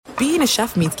being a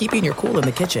chef means keeping your cool in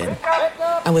the kitchen.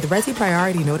 And with Resi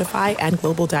Priority Notify and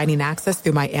Global Dining Access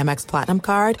through my Amex Platinum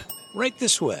card, Right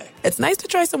this way. it's nice to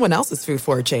try someone else's food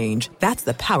for a change. That's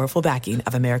the powerful backing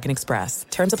of American Express.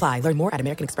 Terms apply. Learn more at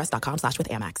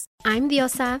americanexpress.com/withAmex. I'm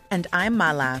Diosa. And I'm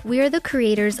Mala. We are the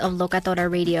creators of Locatora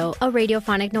Radio, a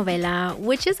radiophonic novela,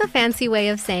 which is a fancy way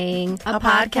of saying A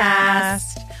podcast.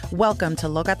 Welcome to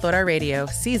Locatora Radio,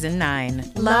 Season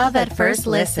 9. Love at First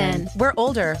Listen. We're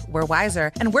older, we're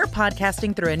wiser, and we're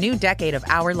podcasting through a new decade of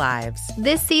our lives.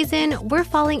 This season, we're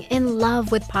falling in love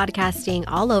with podcasting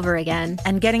all over again.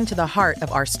 And getting to the heart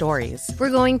of our stories.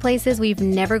 We're going places we've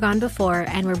never gone before,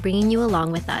 and we're bringing you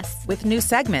along with us. With new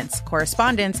segments,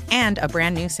 correspondence, and a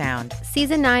brand new sound.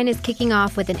 Season 9 is kicking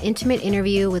off with an intimate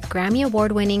interview with Grammy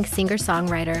Award-winning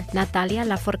singer-songwriter Natalia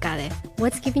Lafourcade.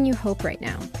 What's giving you hope right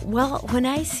now? Well, when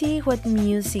I see what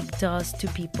music does to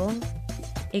people,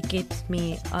 it gives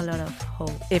me a lot of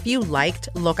hope. If you liked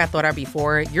Locatora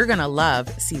before, you're going to love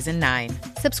Season 9.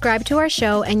 Subscribe to our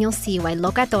show and you'll see why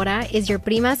Locatora is your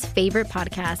prima's favorite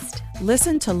podcast.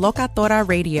 Listen to Locatora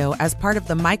Radio as part of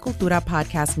the My Cultura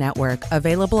Podcast Network,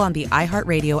 available on the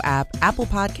iHeartRadio app, Apple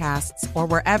Podcasts, or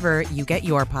wherever you get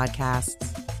your podcasts.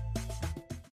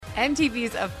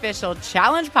 MTV's official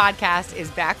Challenge podcast is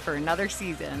back for another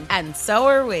season. And so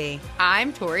are we.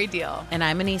 I'm Tori Deal. And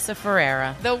I'm Anissa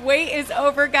Ferreira. The wait is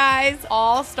over, guys.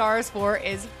 All Stars 4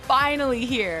 is finally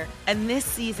here. And this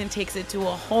season takes it to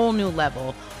a whole new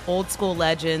level. Old school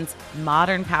legends,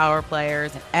 modern power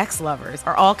players, and ex-lovers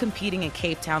are all competing in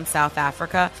Cape Town, South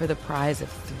Africa for the prize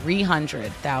of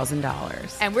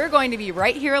 $300,000. And we're going to be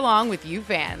right here along with you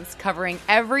fans, covering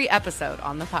every episode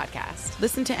on the podcast.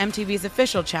 Listen to MTV's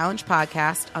official Challenge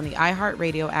podcast on the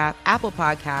iHeartRadio app, Apple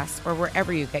Podcasts, or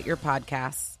wherever you get your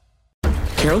podcasts.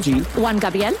 Carol G, Juan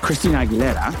Gabriel, Christina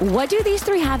Aguilera. What do these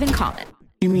three have in common?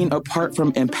 You mean apart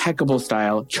from impeccable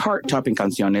style, chart-topping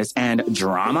canciones, and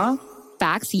drama?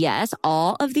 Facts, yes,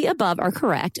 all of the above are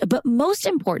correct. But most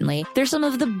importantly, they're some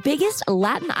of the biggest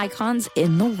Latin icons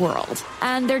in the world.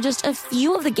 And they're just a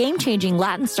few of the game-changing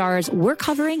Latin stars we're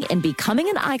covering in Becoming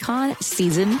an Icon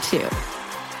Season 2.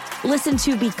 Listen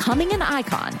to Becoming an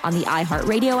Icon on the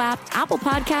iHeartRadio app, Apple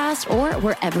Podcasts, or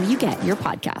wherever you get your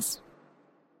podcasts.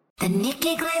 The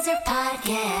Nikki Glaser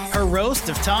Podcast. Her roast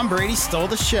of Tom Brady stole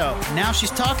the show. Now she's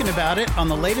talking about it on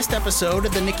the latest episode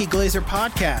of the Nikki Glaser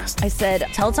Podcast. I said,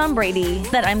 tell Tom Brady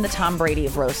that I'm the Tom Brady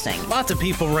of roasting. Lots of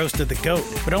people roasted the GOAT,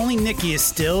 but only Nikki is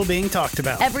still being talked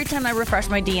about. Every time I refresh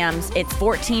my DMs, it's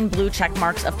 14 blue check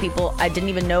marks of people I didn't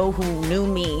even know who knew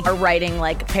me are writing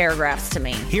like paragraphs to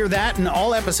me. Hear that in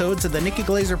all episodes of the Nikki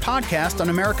Glaser Podcast on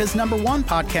America's #1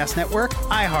 podcast network,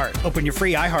 iHeart. Open your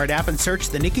free iHeart app and search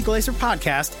the Nikki Glaser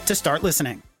Podcast to start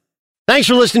listening. Thanks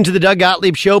for listening to the Doug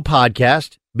Gottlieb Show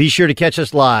podcast. Be sure to catch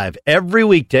us live every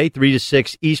weekday, 3 to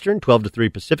 6 Eastern, 12 to 3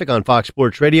 Pacific on Fox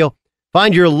Sports Radio.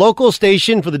 Find your local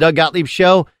station for the Doug Gottlieb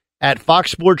Show at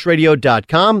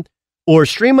foxsportsradio.com or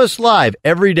stream us live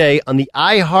every day on the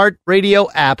iHeartRadio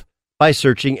app by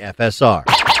searching FSR.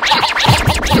 Now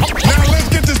let's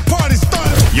get this party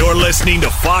started. You're listening to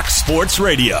Fox Sports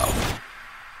Radio.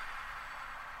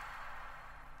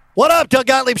 What up, Doug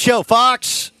Gottlieb Show,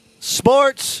 Fox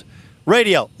Sports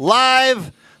Radio,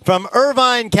 live from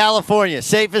Irvine, California,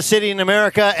 safest city in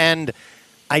America, and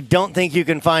I don't think you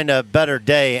can find a better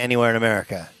day anywhere in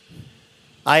America.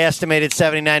 I estimated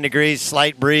 79 degrees,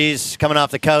 slight breeze coming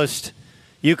off the coast,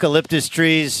 eucalyptus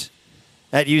trees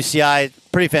at UCI,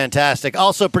 pretty fantastic.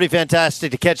 Also pretty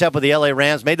fantastic to catch up with the LA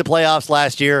Rams, made the playoffs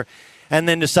last year, and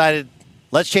then decided,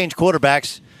 let's change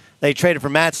quarterbacks. They traded for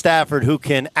Matt Stafford, who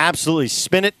can absolutely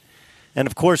spin it. And,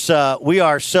 of course, we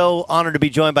are so honored to be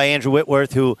joined by Andrew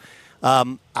Whitworth, who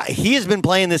he has been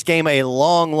playing this game a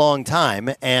long, long time.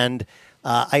 And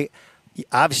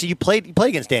obviously you played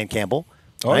against Dan Campbell.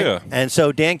 Oh, right? yeah. And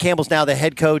so Dan Campbell's now the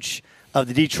head coach of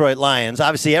the Detroit Lions.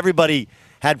 Obviously, everybody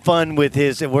had fun with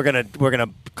his. We're gonna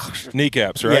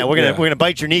kneecaps, right? Yeah, we're gonna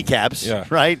bite your kneecaps, yeah.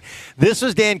 Right? This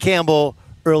was Dan Campbell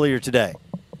earlier today.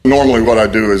 Normally, what I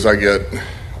do is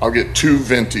I'll get 2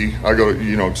 venti. I go to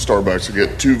Starbucks. I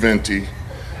get 2 venti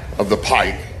of the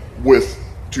pipe with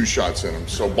 2 shots in them.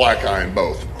 So black eye in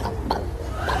both.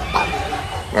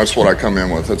 That's what I come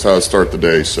in with. That's how I start the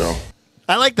day. So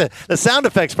I like the sound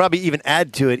effects. Probably even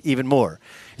add to it even more.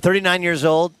 39 years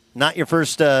old, not your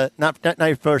first not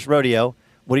your first rodeo.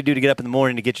 What do you do to get up in the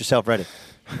morning to get yourself ready?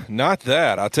 Not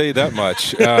that. I'll tell you that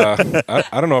much. I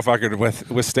don't know if I could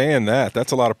withstand that.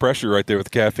 That's a lot of pressure right there with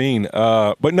the caffeine.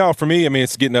 But no, for me, I mean,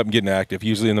 it's getting up and getting active.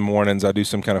 Usually in the mornings, I do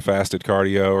some kind of fasted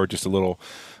cardio or just a little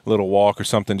little walk or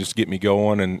something just to get me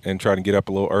going and try to get up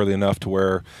a little early enough to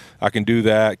where I can do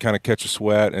that, kind of catch a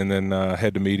sweat, and then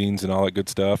head to meetings and all that good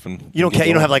stuff. And you don't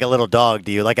have like a little dog,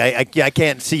 do you? Like I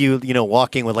can't see you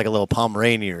walking with like a little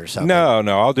Pomeranian or something. No,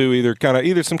 I'll do either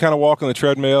some kind of walk on the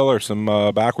treadmill or some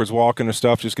backwards walking or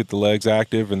stuff, just get the legs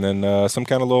active, and then some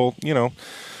kind of little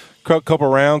couple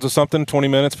rounds or something, 20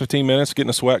 minutes, 15 minutes, getting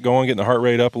the sweat going, getting the heart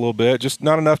rate up a little bit. Just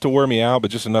not enough to wear me out,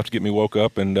 but just enough to get me woke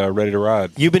up and ready to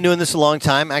ride. You've been doing this a long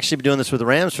time. Actually been doing this with the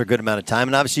Rams for a good amount of time.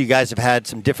 And obviously you guys have had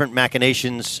some different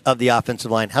machinations of the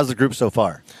offensive line. How's the group so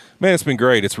far? Man, it's been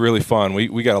great. It's really fun.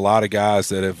 We got a lot of guys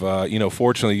that have,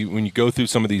 fortunately, when you go through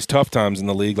some of these tough times in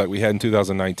the league like we had in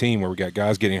 2019 where we got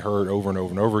guys getting hurt over and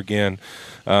over and over again,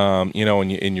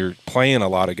 and you're playing a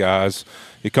lot of guys,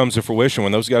 it comes to fruition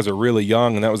when those guys are really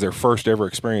young and that was their first ever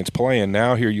experience playing.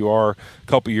 Now here you are a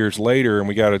couple years later and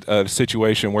we got a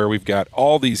situation where we've got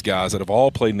all these guys that have all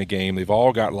played in the game. They've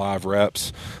all got live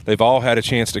reps. They've all had a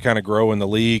chance to kind of grow in the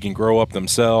league and grow up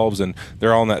themselves, and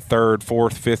they're all in that third,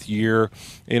 fourth, fifth year.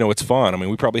 It's fun. I mean,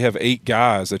 we probably have 8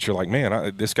 guys that you're like,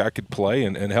 man, this guy could play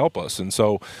and help us. And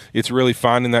so it's really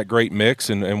finding that great mix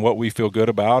and what we feel good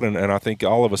about. And I think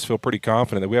all of us feel pretty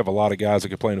confident that we have a lot of guys that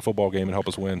could play in a football game and help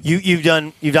us win.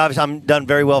 You've obviously done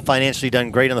very well financially,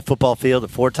 done great on the football field, a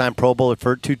 4-time Pro Bowl, a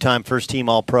 2-time first-team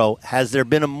All-Pro. Has there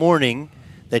been a morning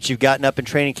that you've gotten up in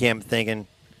training camp thinking,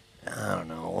 I don't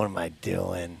know, what am I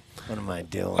doing? What am I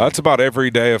doing? That's about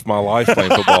every day of my life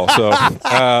playing football. So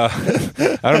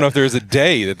I don't know if there's a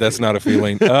day that's not a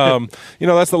feeling.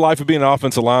 That's the life of being an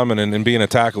offensive lineman and being a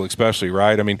tackle especially,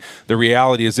 right? I mean, the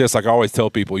reality is this, like I always tell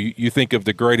people, you think of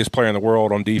the greatest player in the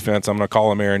world on defense, I'm going to call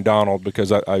him Aaron Donald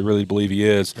because I really believe he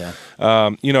is.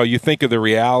 Yeah. You think of the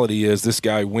reality is this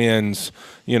guy wins,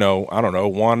 I don't know,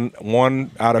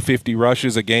 one out of 50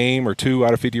 rushes a game or 2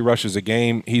 out of 50 rushes a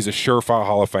game. He's a surefire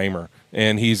Hall of Famer.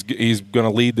 And he's going to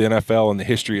lead the NFL in the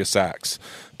history of sacks.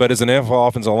 But as an NFL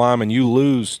offensive lineman, you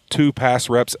lose 2 pass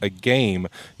reps a game,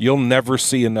 you'll never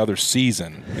see another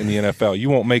season in the NFL.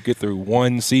 You won't make it through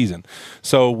one season.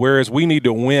 So whereas we need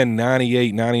to win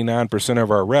 98, 99% of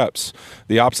our reps,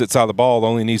 the opposite side of the ball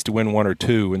only needs to win 1 or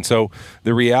 2. And so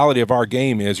the reality of our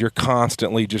game is you're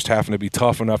constantly just having to be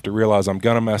tough enough to realize I'm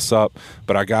going to mess up,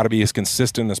 but I got to be as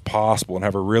consistent as possible and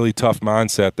have a really tough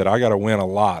mindset that I got to win a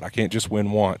lot. I can't just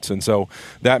win once. And so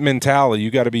that mentality, you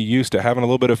got to be used to having a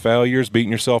little bit of failures,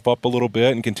 beating yourself up a little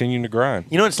bit and continuing to grind.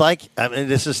 You know what it's like? I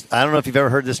mean, I don't know if you've ever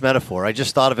heard this metaphor. I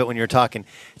just thought of it when you were talking.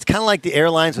 It's kind of like the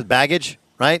airlines with baggage,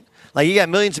 right? Like you got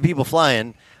millions of people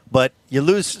flying, but you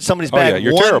lose somebody's bag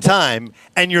one terrible. time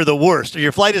and you're the worst. Or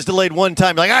your flight is delayed one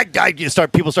time. Like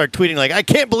people start tweeting like, I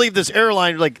can't believe this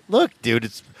airline. You're like, look,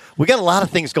 dude, we got a lot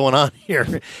of things going on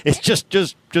here. It's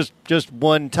just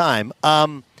one time.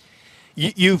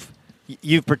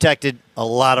 You've protected a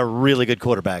lot of really good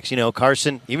quarterbacks.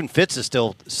 Carson, even Fitz is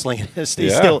still slinging. He's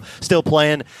still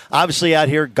playing. Obviously, out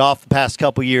here, golf the past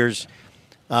couple years.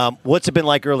 What's it been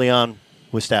like early on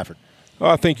with Stafford? Well,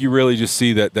 I think you really just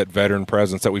see that veteran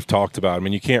presence that we've talked about. I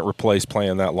mean, you can't replace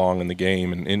playing that long in the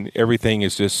game, and everything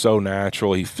is just so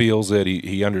natural. He feels it.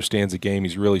 He understands the game.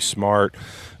 He's really smart.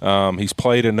 He's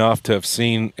played enough to have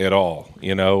seen it all,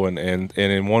 and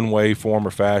in one way, form,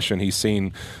 or fashion, he's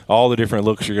seen all the different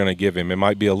looks you're going to give him. It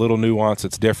might be a little nuance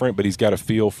that's different, but he's got a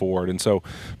feel for it. And so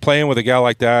playing with a guy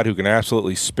like that who can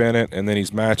absolutely spin it, and then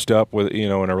he's matched up with,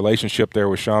 in a relationship there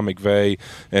with Sean McVay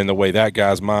and the way that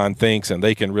guy's mind thinks, and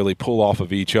they can really pull off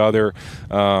of each other.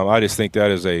 I just think that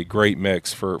is a great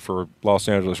mix for Los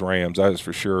Angeles Rams, that is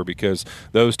for sure, because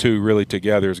those two really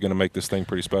together is going to make this thing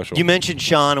pretty special. You mentioned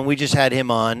Sean, and we just had him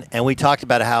on. And we talked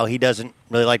about how he doesn't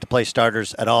really like to play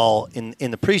starters at all in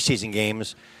the preseason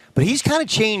games. But he's kind of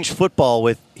changed football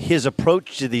with his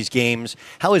approach to these games.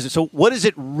 How is it? So what is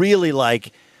it really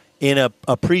like in a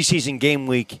preseason game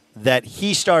week that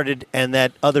he started and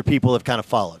that other people have kind of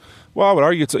followed? Well, I would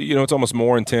argue it's almost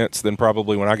more intense than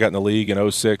probably when I got in the league in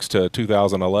 2006 to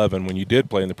 2011 when you did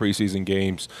play in the preseason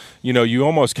games. You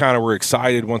almost kind of were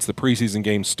excited once the preseason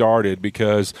games started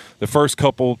because the first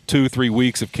couple 2-3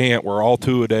 weeks of camp were all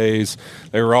two-a-days.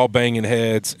 They were all banging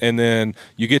heads. And then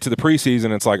you get to the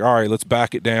preseason, it's like, all right, let's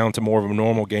back it down to more of a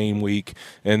normal game week.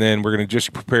 And then we're going to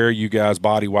just prepare you guys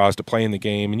body-wise to play in the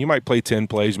game. And you might play 10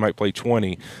 plays, you might play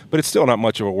 20, but it's still not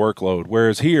much of a workload.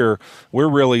 Whereas here, we're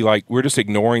really we're just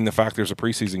ignoring the fact there's a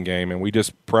preseason game, and we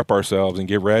just prep ourselves and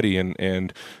get ready,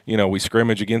 and we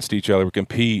scrimmage against each other, we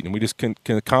compete, and we just can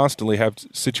constantly have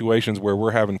situations where we're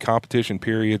having competition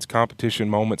periods, competition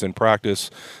moments in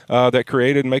practice that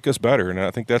create and make us better. And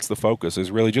I think that's the focus, is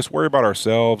really just worry about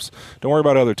ourselves. Don't worry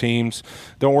about other teams.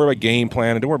 Don't worry about game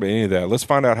planning. Don't worry about any of that. Let's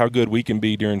find out how good we can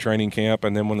be during training camp,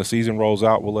 and then when the season rolls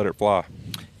out, we'll let it fly.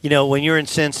 When you're in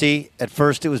Cincy, at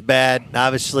first it was bad.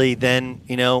 Obviously, then,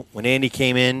 when Andy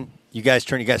came in, you guys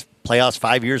playoffs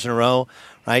 5 years in a row,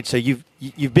 right? So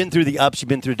you've been through the ups, you've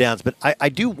been through downs. But I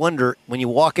do wonder, when you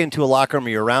walk into a locker room or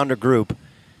you're around a group,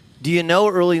 do you know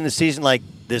early in the season, like,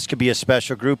 this could be a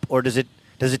special group, or does it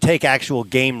take actual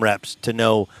game reps to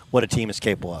know what a team is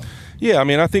capable of? Yeah,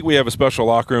 I think we have a special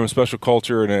locker room, a special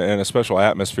culture, and a special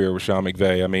atmosphere with Sean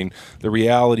McVay. The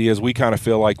reality is we kind of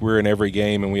feel like we're in every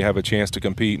game and we have a chance to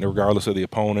compete, regardless of the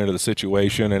opponent or the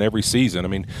situation, and every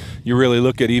season. You really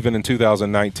look at even in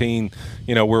 2019,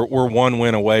 we're one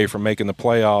win away from making the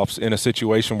playoffs in a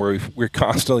situation where we're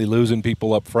constantly losing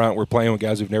people up front. We're playing with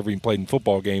guys who've never even played in a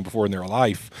football game before in their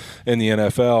life in the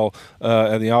NFL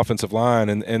at the offensive line.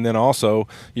 And then also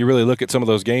you really look at some of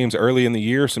those games early in the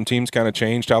year, some teams kind of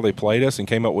changed how they played us and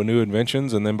came up with new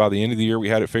inventions, and then by the end of the year we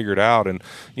had it figured out, and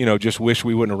just wish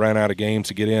we wouldn't have ran out of games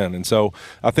to get in. And so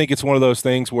I think it's one of those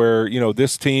things where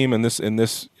this team and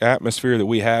this atmosphere that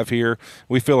we have here,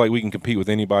 we feel like we can compete with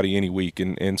anybody any week,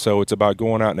 and so it's about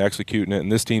going out and executing it, and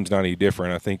this team's not any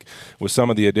different. I think with some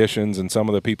of the additions and some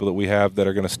of the people that we have that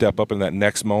are going to step up in that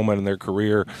next moment in their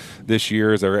career this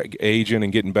year as they're aging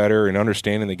and getting better and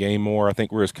understanding the game more, I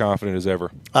think we're as confident as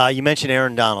ever. You mentioned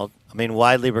Aaron Donald.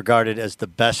 Widely regarded as the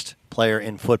best player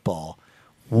in football.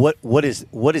 What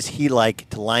is he like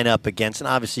to line up against? And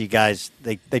obviously, you guys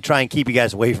they try and keep you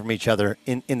guys away from each other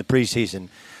in the preseason.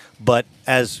 But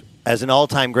as an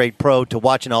all-time great pro, to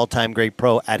watch an all-time great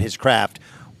pro at his craft,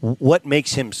 what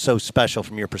makes him so special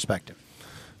from your perspective?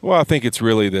 Well, I think it's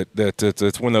really that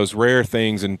it's one of those rare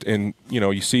things, and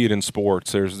you see it in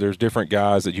sports. There's different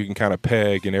guys that you can kind of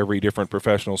peg in every different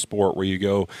professional sport where you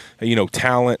go,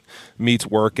 talent meets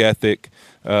work ethic,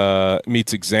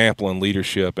 meets example and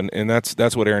leadership, and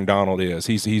that's what Aaron Donald is.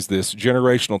 He's this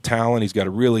generational talent. He's got a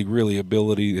really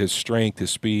ability. His strength, his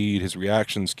speed, his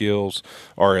reaction skills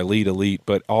are elite,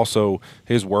 but also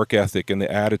his work ethic and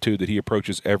the attitude that he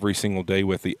approaches every single day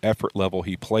with, the effort level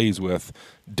he plays with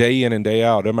day in and day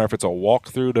out. Doesn't matter if it's a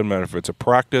walkthrough, doesn't matter if it's a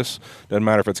practice, doesn't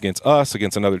matter if it's against us,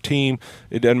 against another team.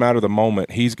 It doesn't matter the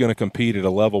moment. He's going to compete at a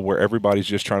level where everybody's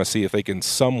just trying to see if they can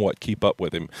somewhat keep up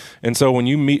with him. And so when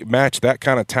you match that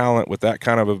kind of talent with that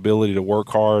kind of ability to work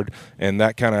hard and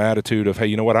that kind of attitude of, hey,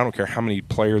 you know what, I don't care how many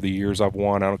player of the years I've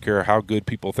won, I don't care how good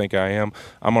people think I am,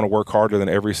 I'm going to work harder than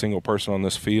every single person on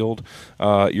this field.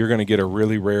 You're going to get a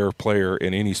really rare player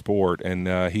in any sport,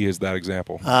 and he is that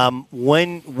example.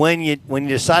 When you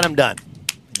decide I'm done,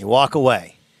 you walk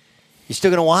away, you still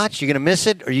going to watch? You're going to miss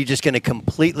it? Or are you just going to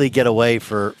completely get away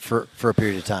for a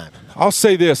period of time? I'll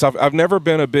say this. I've never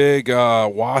been a big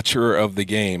watcher of the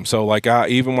game. So,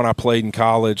 even when I played in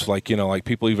college,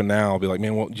 people even now will be like,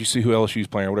 man, well, did you see who LSU's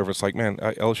playing or whatever? It's like, man,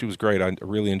 LSU was great. I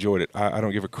really enjoyed it. I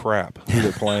don't give a crap who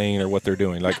they're playing or what they're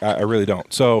doing. I really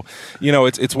don't. So,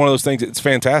 it's one of those things. It's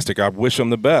fantastic. I wish them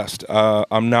the best.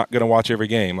 I'm not going to watch every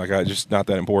game. Just not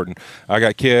that important. I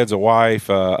got kids, a wife,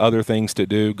 other things to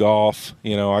do, golf.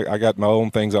 I got my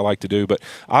own things I like to do. But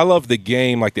I love the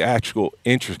game, the actual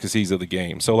intricacies of the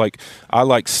game. So, I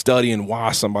like studying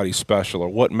why somebody's special or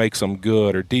what makes them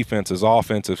good, or defenses,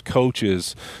 offensive,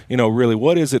 coaches, really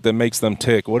what is it that makes them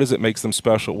tick? What is it makes them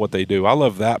special, what they do? I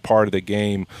love that part of the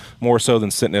game more so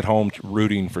than sitting at home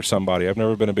rooting for somebody. I've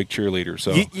never been a big cheerleader.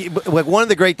 So one of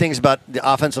the great things about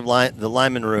the offensive line, the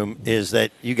lineman room, is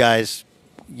that you guys,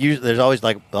 there's always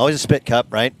a spit cup,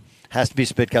 right? Has to be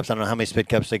spit cups. I don't know how many spit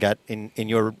cups they got in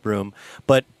your room,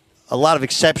 but a lot of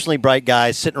exceptionally bright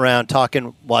guys sitting around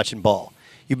talking, watching ball.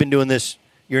 You've been doing this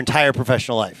your entire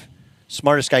professional life.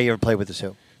 Smartest guy you ever played with is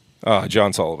who?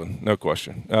 John Sullivan, no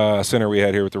question. Center we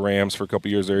had here with the Rams for a couple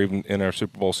years there, even in our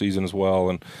Super Bowl season as well,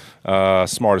 and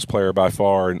smartest player by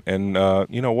far. And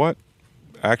you know what?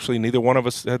 Actually, neither one of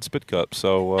us had spit cups,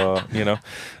 so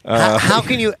how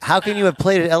can you have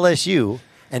played at LSU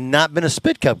and not been a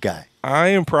spit cup guy? I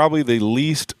am probably the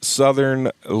least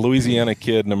southern Louisiana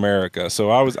kid in America.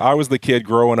 So I was the kid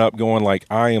growing up going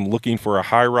I am looking for a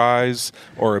high rise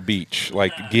or a beach.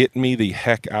 Get me the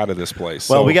heck out of this place.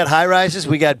 Well, we got high rises,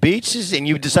 we got beaches, and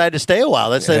you decided to stay a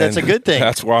while. That's a good thing.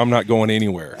 That's why I'm not going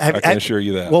anywhere. I can assure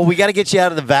you that. Well, we got to get you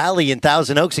out of the valley in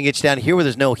Thousand Oaks and get you down here where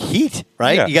there's no heat,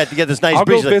 right? Yeah. You got to get this nice I'll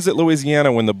breeze. Go visit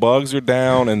Louisiana when the bugs are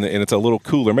down and it's a little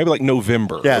cooler, maybe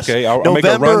November. Yes. Okay, I'll make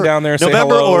a run down there and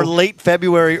November say hello. Or late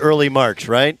February, early March,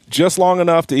 right? Just long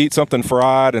enough to eat something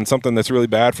fried and something that's really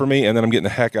bad for me, and then I'm getting the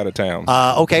heck out of town.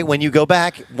 Okay, when you go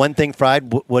back, one thing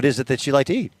fried, what is it that you like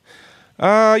to eat?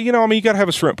 You got to have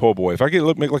a shrimp po' boy. If I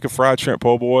make like a fried shrimp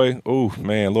po' boy, oh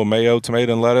man, a little mayo,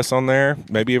 tomato, and lettuce on there.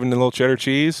 Maybe even a little cheddar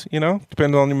cheese.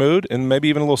 Depending on your mood, and maybe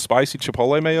even a little spicy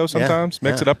chipotle mayo sometimes.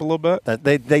 Mix it up a little bit.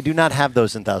 They do not have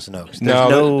those in Thousand Oaks.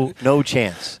 There's no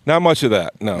chance. Not much of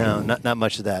that. No, not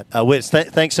much of that. Whit,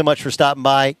 thanks so much for stopping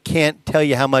by. Can't tell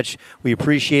you how much we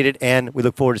appreciate it, and we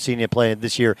look forward to seeing you play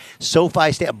this year.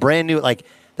 SoFi Stadium, brand new,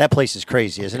 that place is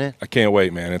crazy, isn't it? I can't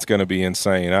wait, man. It's going to be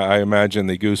insane. I imagine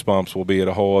the goosebumps will be at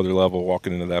a whole other level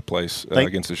walking into that place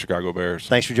against the Chicago Bears.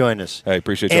 Thanks for joining us. Hey,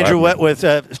 appreciate you. Andrew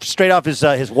Whitworth, straight off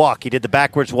his walk, he did the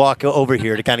backwards walk over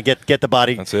here to kind of get the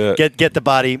body. That's it. Get the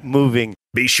body moving.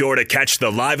 Be sure to catch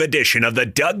the live edition of the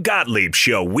Doug Gottlieb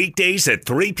Show weekdays at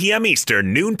 3 p.m.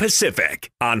 Eastern, noon Pacific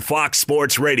on Fox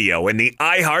Sports Radio and the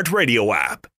iHeartRadio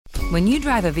app. When you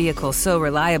drive a vehicle so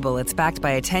reliable it's backed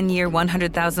by a 10-year,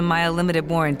 100,000-mile limited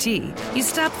warranty, you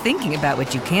stop thinking about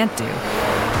what you can't do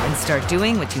and start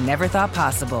doing what you never thought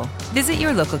possible. Visit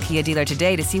your local Kia dealer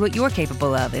today to see what you're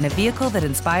capable of in a vehicle that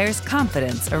inspires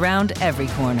confidence around every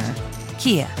corner.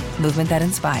 Kia, movement that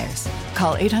inspires.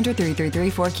 Call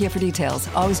 800-333-4KIA for details.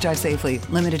 Always drive safely.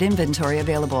 Limited inventory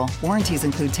available. Warranties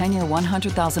include 10-year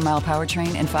 100,000-mile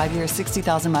powertrain and 5-year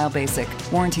 60,000-mile basic.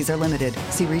 Warranties are limited.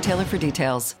 See retailer for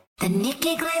details. The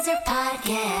Nikki Glaser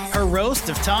Podcast. Her roast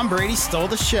of Tom Brady stole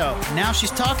the show. Now she's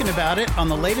talking about it on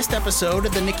the latest episode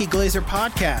of the Nikki Glaser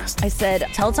Podcast. I said,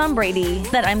 tell Tom Brady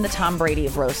that I'm the Tom Brady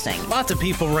of roasting. Lots of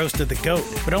people roasted the GOAT,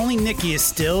 but only Nikki is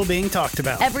still being talked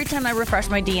about. Every time I refresh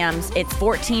my DMs, it's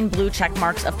 14 blue check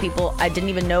marks of people I didn't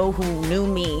even know who knew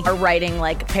me are writing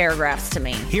paragraphs to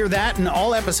me. Hear that in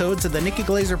all episodes of the Nikki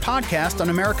Glaser Podcast on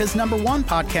America's #1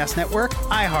 podcast network,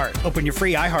 iHeart. Open your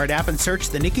free iHeart app and search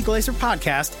the Nikki Glaser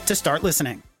Podcast to start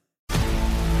listening.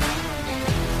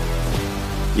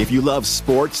 If you love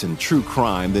sports and true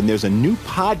crime, then there's a new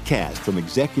podcast from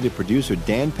executive producer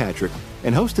Dan Patrick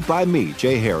and hosted by me,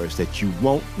 Jay Harris, that you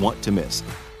won't want to miss.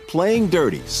 Playing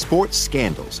Dirty: Sports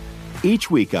Scandals.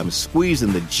 Each week, I'm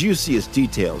squeezing the juiciest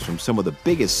details from some of the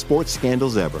biggest sports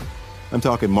scandals ever. I'm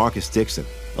talking Marcus Dixon,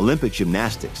 Olympic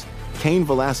gymnastics, Cain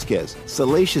Velasquez,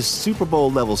 salacious Super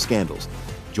Bowl-level scandals.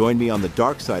 Join me on the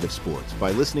dark side of sports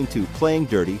by listening to Playing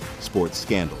Dirty: Sports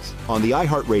Scandals on the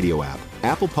iHeartRadio app,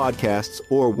 Apple Podcasts,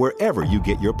 or wherever you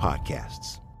get your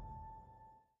podcasts.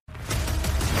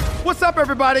 What's up,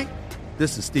 everybody?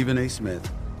 This is Stephen A. Smith.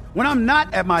 When I'm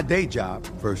not at my day job,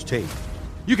 First Take,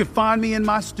 you can find me in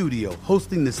my studio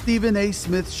hosting the Stephen A.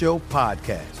 Smith Show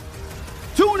podcast.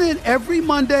 Tune in every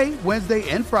Monday, Wednesday,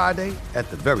 and Friday, at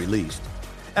the very least,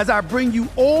 as I bring you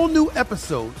all new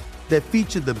episodes that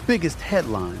feature the biggest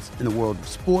headlines in the world of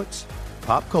sports,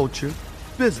 pop culture,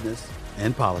 business,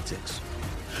 and politics.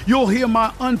 You'll hear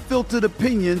my unfiltered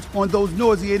opinions on those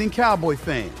nauseating Cowboy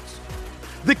fans,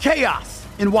 the chaos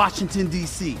in Washington,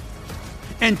 D.C.,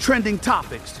 and trending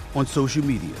topics on social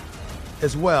media,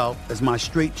 as well as my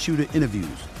straight shooter interviews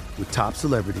with top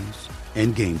celebrities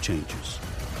and game changers.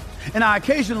 And I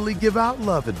occasionally give out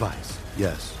love advice.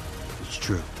 Yes, it's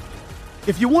true.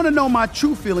 If you want to know my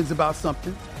true feelings about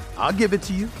something, I'll give it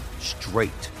to you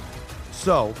straight.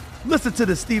 So, listen to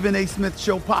the Stephen A. Smith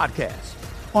Show podcast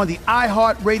on the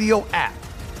iHeartRadio app,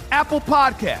 Apple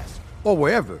Podcasts, or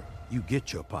wherever you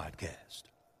get your podcast.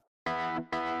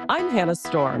 I'm Hannah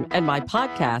Storm, and my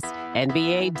podcast,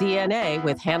 NBA DNA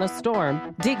with Hannah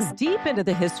Storm, digs deep into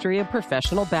the history of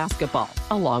professional basketball,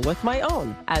 along with my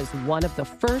own, as one of the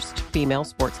first female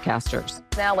sportscasters.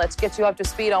 Now let's get you up to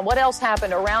speed on what else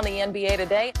happened around the NBA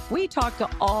today. We talk to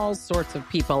all sorts of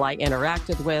people I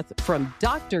interacted with, from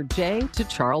Dr. J to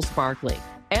Charles Barkley,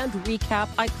 and recap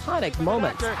iconic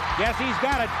moments. Yes, he's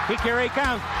got it. Here he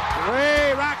comes.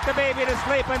 Way rock the baby to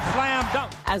sleep and slam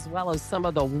dunk. As well as some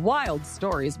of the wild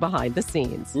stories behind the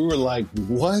scenes. We were like,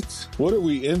 what? What are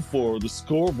we in for? The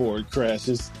scoreboard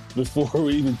crashes before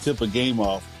we even tip a game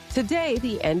off. Today,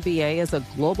 the NBA is a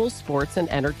global sports and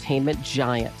entertainment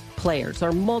giant. Players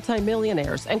are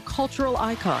multimillionaires and cultural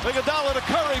icons. Iguodala to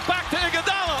Curry, back to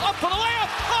Iguodala, up for the layup.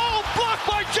 Oh, blocked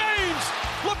by James.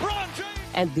 LeBron James.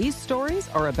 And these stories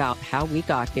are about how we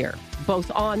got here,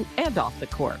 both on and off the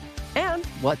court. And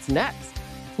what's next?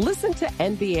 Listen to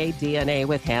NBA DNA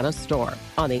with Hannah Storm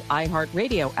on the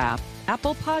iHeartRadio app,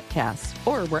 Apple Podcasts,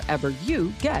 or wherever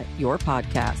you get your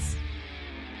podcasts.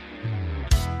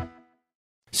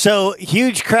 So,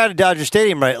 huge crowd at Dodger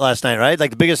Stadium last night, right?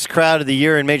 Like the biggest crowd of the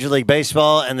year in Major League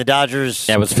Baseball, and the Dodgers...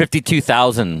 Yeah, it was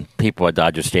 52,000 people at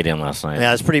Dodger Stadium last night.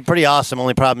 Yeah, it's pretty awesome.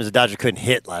 Only problem is the Dodgers couldn't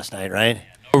hit last night, right?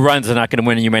 No runs are not going to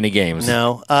win you many games.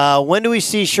 No. When do we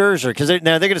see Scherzer? Because they're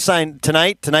going to sign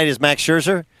tonight. Tonight is Max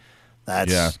Scherzer.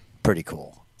 That's pretty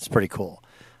cool. It's pretty cool.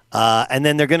 And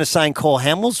then they're going to sign Cole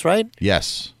Hamels, right?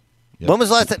 Yes. Yep. When was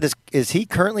the last time? Is he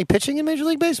currently pitching in Major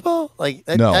League Baseball? Like,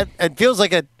 No. It feels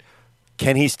like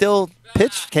can he still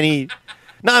pitch? Can he?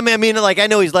 No, I mean, like, I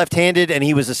know he's left-handed and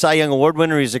he was a Cy Young Award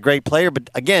winner. He's a great player, but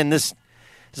again, this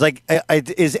is like,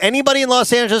 is anybody in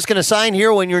Los Angeles going to sign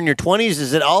here when you're in your 20s?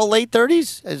 Is it all late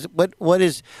 30s? What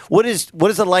is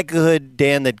the likelihood,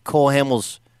 Dan, that Cole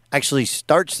Hamels actually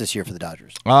starts this year for the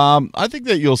Dodgers? I think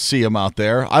that you'll see him out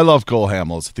there. I love Cole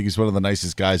Hamels. I think he's one of the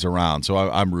nicest guys around, so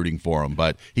I'm rooting for him.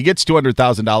 But he gets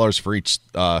 $200,000 for each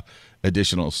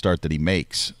additional start that he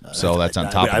makes, so that's on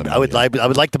top of it. I would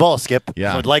like the ball, Skip.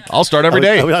 Yeah, I'll start every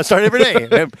day. I'll start every day.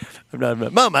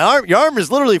 Your arm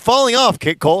is literally falling off,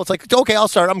 Cole. It's like, okay, I'll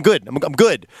start. I'm good. I'm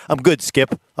good. I'm good,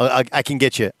 Skip. I can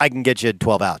get you. I can get you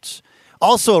 12 outs.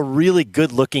 Also, a really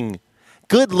good looking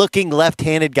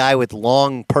left-handed guy with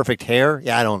long, perfect hair.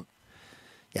 I don't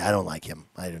like him.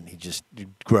 He's just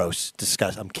gross,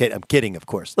 disgusting. I'm kidding, of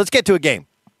course. Let's get to a game.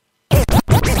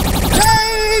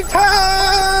 Game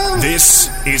time! This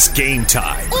is Game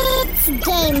Time. It's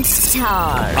game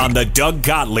time. On the Doug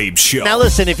Gottlieb Show. Now,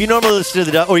 listen, if you normally listen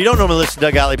to you don't normally listen to the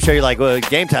Doug Gottlieb Show, you're like, well,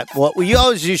 game time. Well, you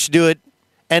always used to do it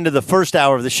end of the first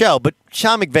hour of the show, but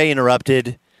Sean McVay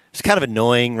interrupted. It's kind of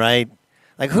annoying, right?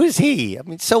 Like, who is he? I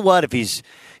mean, so what if he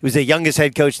was the youngest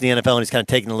head coach in the NFL and he's kind of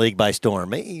taking the league by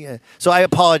storm? So I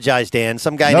apologize, Dan.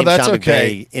 Some guy named Sean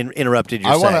McVay interrupted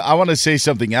your segment. I want to say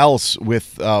something else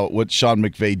with what Sean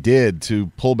McVay did to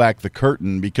pull back the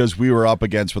curtain, because we were up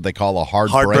against what they call a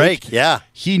hard break. Yeah.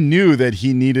 He knew that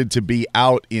he needed to be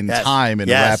out in time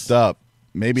and wrapped up.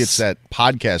 Maybe it's that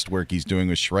podcast work he's doing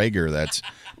with Schrager that's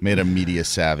made him media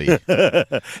savvy.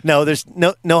 No, there's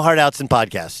no hard outs in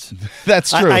podcasts.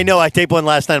 That's true. I know. I taped one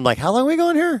last night. I'm like, how long are we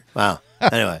going here? Wow.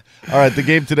 Anyway. All right, the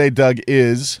game today, Doug,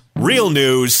 is real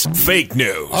news, fake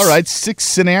news. All right, 6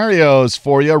 scenarios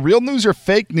for you. Real news or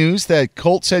fake news that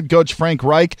Colts head coach Frank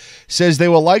Reich says they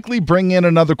will likely bring in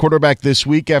another quarterback this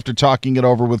week after talking it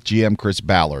over with GM Chris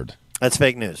Ballard. That's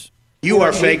fake news. You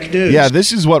are fake news. Yeah,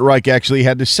 this is what Reich actually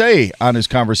had to say on his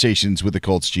conversations with the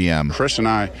Colts GM. Chris and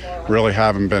I really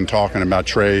haven't been talking about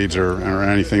trades or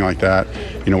anything like that.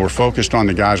 You know, we're focused on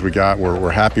the guys we got. We're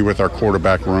happy with our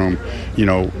quarterback room. You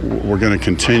know, we're going to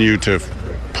continue to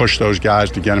push those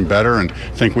guys to get them better and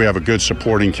think we have a good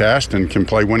supporting cast and can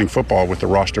play winning football with the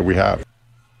roster we have.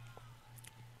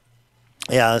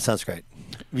 Yeah, that sounds great.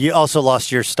 You also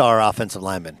lost your star offensive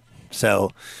lineman. So,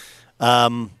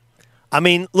 I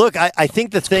mean, look, I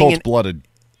think the thing... Cold-blooded,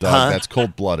 Doug. That's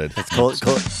cold-blooded. That's cold.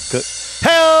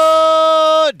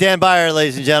 Hey, Dan Byer,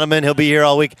 ladies and gentlemen. He'll be here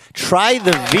all week. Try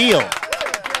the veal.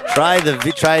 Try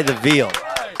the veal.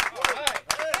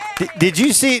 Did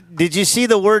you see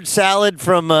the word salad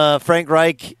from Frank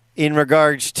Reich in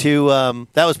regards to...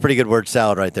 that was pretty good word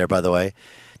salad right there, by the way.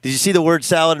 Did you see the word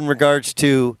salad in regards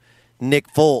to Nick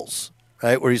Foles,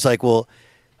 right? Where he's like, well...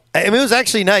 I mean, it was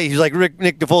actually nice. He's like,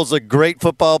 Nick Foles is a great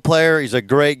football player. He's a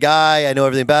great guy. I know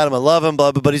everything about him. I love him,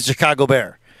 blah, blah, but he's a Chicago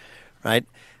Bear, right?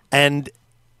 And,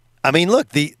 I mean, look,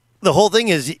 the whole thing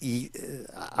is,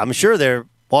 I'm sure they're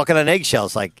walking on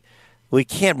eggshells. Like, we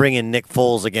can't bring in Nick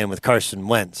Foles again with Carson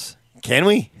Wentz. Can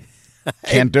we?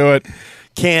 Can't do it.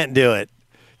 Can't do it.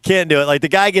 Can't do it. Like, the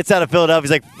guy gets out of Philadelphia.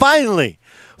 He's like,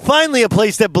 finally a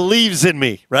place that believes in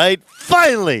me, right?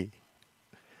 Finally.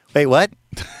 Wait, what?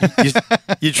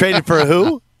 You traded for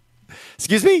who?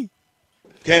 Excuse me?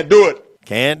 Can't do it.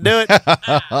 Can't do it.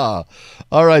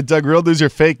 All right, Doug, real news or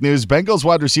fake news? Bengals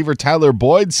wide receiver Tyler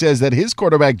Boyd says that his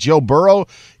quarterback Joe Burrow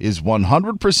is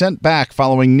 100% back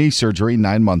following knee surgery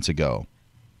 9 months ago.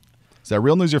 Is that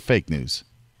real news or fake news?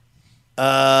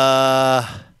 That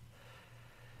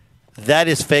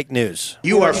is fake news.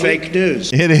 You are fake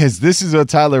news. It is. This is what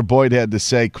Tyler Boyd had to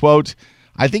say. Quote,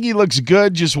 I think he looks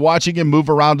good just watching him move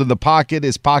around in the pocket.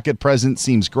 His pocket presence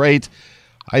seems great.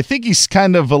 I think he's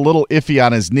kind of a little iffy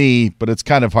on his knee, but it's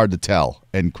kind of hard to tell,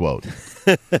 end quote.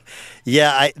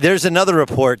 Yeah, there's another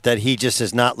report that he just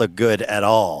does not look good at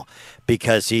all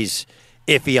because he's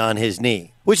iffy on his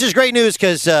knee, which is great news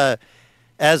because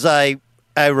as I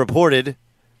reported,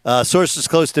 sources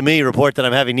close to me report that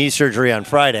I'm having knee surgery on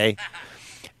Friday.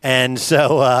 And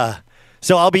so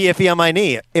I'll be iffy on my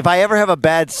knee. If I ever have a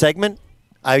bad segment,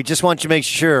 I just want you to make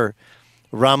sure,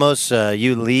 Ramos,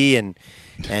 you, Lee, and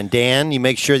Dan, you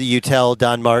make sure that you tell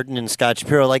Don Martin and Scott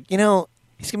Shapiro, like, he's going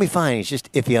to be fine. He's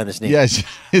just iffy on his knee. Yes,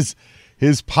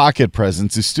 his pocket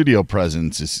presence, his studio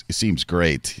presence seems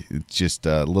great. It's just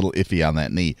a little iffy on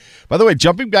that knee. By the way,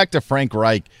 jumping back to Frank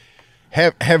Reich,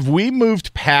 have we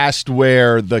moved past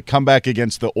where the comeback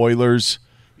against the Oilers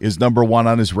is number one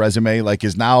on his resume? Like,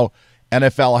 is now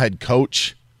NFL head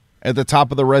coach at the top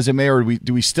of the resume, or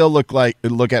do we still look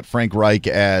at Frank Reich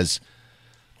as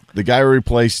the guy who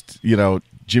replaced,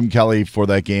 Jim Kelly for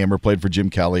that game, or played for Jim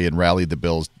Kelly and rallied the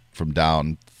Bills from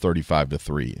down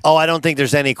 35-3. Oh, I don't think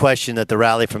there's any question that the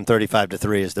rally from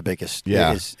 35-3 is the biggest.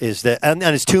 Yeah. Is that and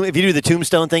it's if you do the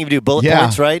tombstone thing, if you do bullet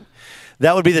points, right?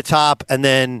 That would be the top, and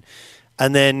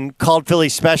then called Philly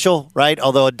special, right?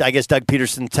 Although I guess Doug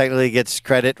Peterson technically gets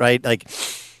credit, right? Like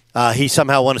he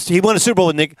somehow won a Super Bowl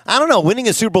with Nick. I don't know, winning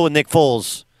a Super Bowl with Nick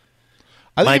Foles.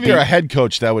 I think if you're a head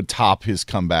coach, that would top his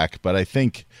comeback. But I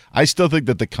still think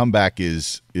that the comeback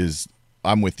is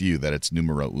I'm with you that it's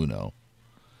numero uno.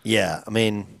 Yeah, I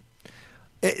mean,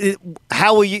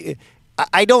 how will you?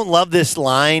 I don't love this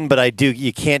line, but I do.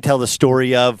 You can't tell the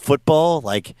story of football.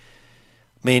 Like, I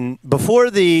mean, before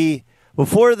the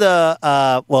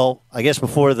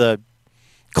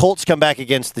Colts come back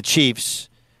against the Chiefs,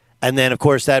 and then of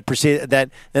course then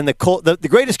the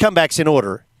greatest comebacks in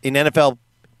order in NFL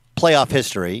playoff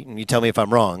history. And you tell me if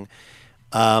I'm wrong.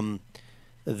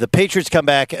 The Patriots come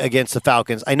back against the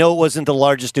Falcons. I know it wasn't the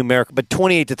largest numerical, but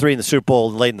 28-3 in the Super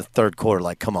Bowl late in the third quarter.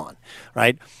 Like, come on,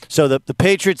 right? So the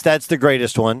Patriots, that's the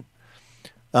greatest one.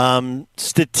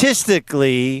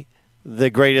 Statistically, the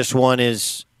greatest one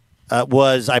was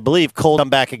I believe Colts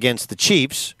come back against the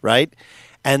Chiefs, right?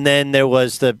 And then there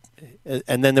was the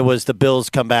Bills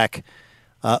come back.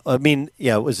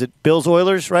 Was it Bills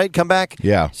Oilers, right? Come back.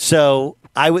 Yeah. So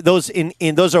those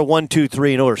are 1, 2,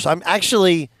 3 in order. So I'm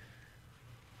actually.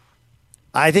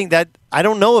 I think that I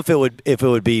don't know if it would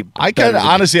be. I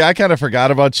kind of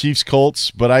forgot about Chiefs Colts,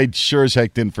 but I sure as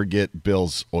heck didn't forget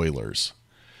Bills Oilers.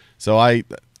 So I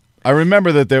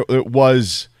remember that it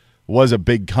was a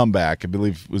big comeback. I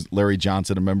believe was Larry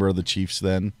Johnson a member of the Chiefs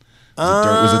then?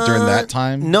 Was it during that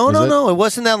time? No, it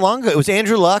wasn't that long ago. It was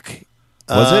Andrew Luck.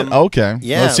 Was it? Okay.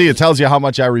 Yeah. Let's see. It tells you how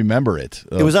much I remember it.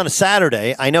 It was on a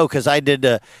Saturday. I know because I did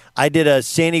a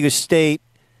San Diego State.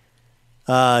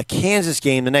 Kansas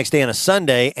game the next day on a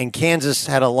Sunday, and Kansas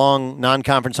had a long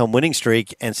non-conference home winning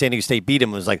streak, and San Diego State beat them.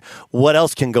 It was like, what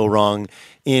else can go wrong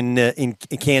in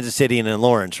Kansas City and in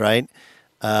Lawrence, right?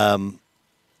 Let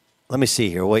me see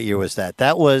here. What year was that?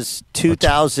 That was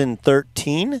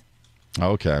 2013.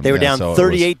 Okay. They were down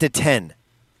 38-10.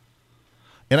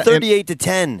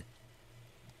 38-10.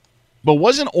 But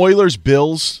wasn't Oilers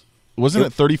Bills? Wasn't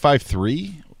it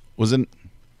 35-3? Wasn't.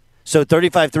 So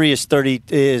 35-3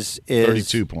 is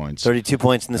 32 points. 32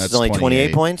 points, and this is only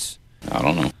 28 points? I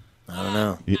don't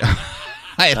know. Yeah.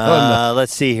 I don't know.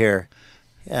 Let's see here.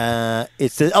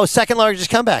 It's the second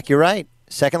largest comeback. You're right.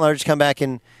 Second largest comeback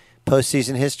in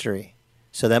postseason history.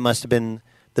 So that must have been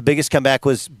the biggest comeback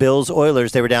was Bills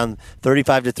Oilers. They were down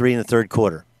 35-3 in the third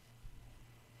quarter.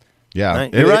 Yeah.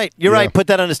 Right. You're right. You're right. Put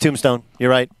that on his tombstone. You're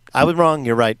right. I was wrong.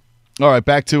 You're right. All right,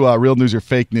 back to real news or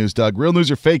fake news, Doug. Real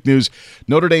news or fake news,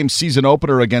 Notre Dame's season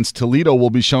opener against Toledo will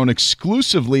be shown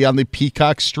exclusively on the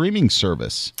Peacock streaming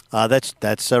service.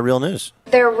 That's real news.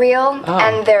 They're real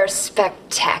and they're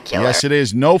spectacular. Yes, it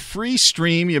is. No free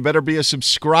stream. You better be a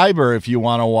subscriber if you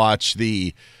want to watch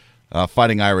the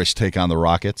Fighting Irish take on the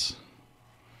Rockets.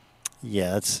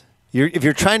 Yeah, if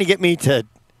you're trying to get me to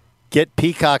get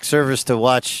Peacock service to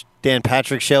watch Dan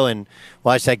Patrick's show and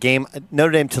watch that game,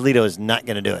 Notre Dame Toledo is not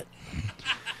going to do it.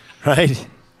 Right?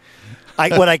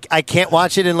 I can't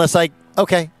watch it unless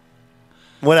okay.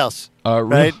 What else?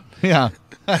 Right? Yeah.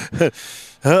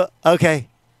 Okay.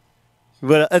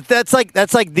 But that's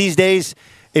like these days.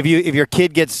 If your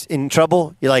kid gets in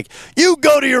trouble, you're like, you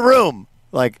go to your room.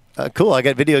 Like, cool. I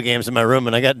got video games in my room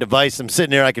and I got a device. I'm sitting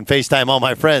there. I can FaceTime all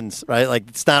my friends. Right? Like,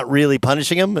 it's not really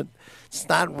punishing them. It's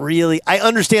not really. I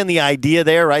understand the idea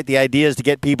there, right? The idea is to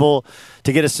get people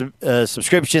to get a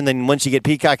subscription. Then once you get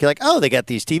Peacock, you're like, oh, they got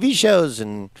these TV shows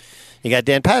and you got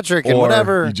Dan Patrick and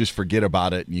whatever. You just forget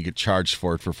about it and you get charged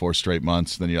for it for 4 straight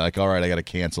months. Then you're like, all right, I got to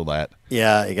cancel that.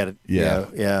 Yeah, you got to.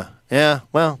 Yeah.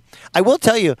 Well, I will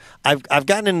tell you, I've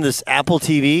gotten into this Apple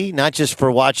TV not just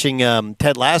for watching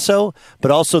Ted Lasso,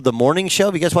 but also the morning show.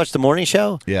 Have you guys watched the morning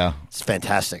show? Yeah, it's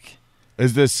fantastic.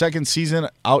 Is the second season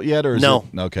out yet, or is no?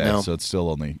 It? Okay, no. So it's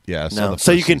still only no.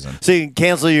 So you can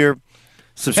cancel your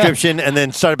subscription and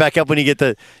then start it back up when you get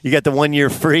the 1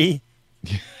 year free.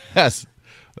 Yes,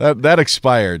 that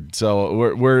expired.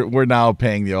 So we're now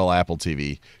paying the old Apple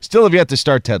TV. Still have yet to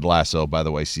start Ted Lasso, by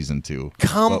the way, season 2.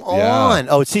 Come on!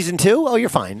 Oh, it's season 2. Oh, you're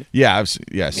fine. Yeah,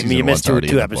 Season you missed 2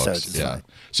 1's episodes. Yeah. Fine.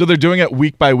 So they're doing it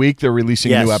week by week. They're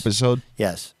releasing a new episode.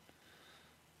 Yes.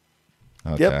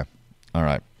 Okay. Yep. All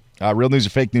right. Real news or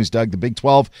fake news, Doug? The Big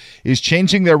 12 is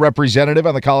changing their representative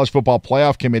on the College Football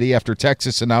Playoff Committee after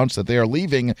Texas announced that they are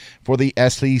leaving for the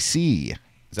SEC. Is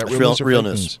that real news or fake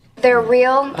news? They're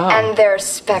real and they're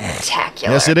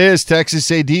spectacular. Yes, it is.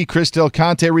 Texas AD Chris Del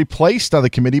Conte replaced on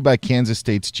the committee by Kansas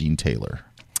State's Gene Taylor.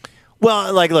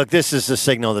 Well, look, this is a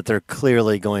signal that they're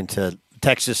clearly going to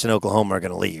Texas and Oklahoma are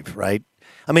going to leave, right?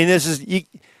 I mean, this is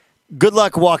good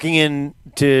luck walking in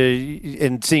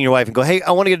and seeing your wife and go, hey,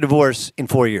 I want to get a divorce in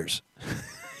 4 years.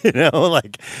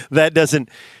 That doesn't.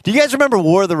 Do you guys remember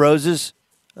War of the Roses?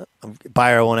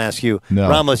 Byer, I won't ask you. No.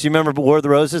 Ramos, you remember War of the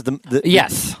Roses?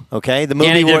 Yes. Okay. The movie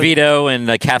Danny DeVito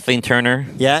and Kathleen Turner.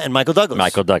 Yeah, and Michael Douglas.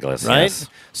 Michael Douglas, right? yes.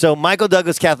 So Michael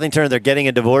Douglas, Kathleen Turner, they're getting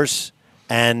a divorce,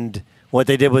 and what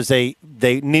they did was they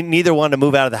neither wanted to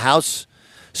move out of the house,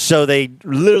 so they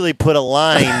literally put a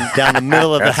line down the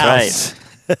middle of the house. Right.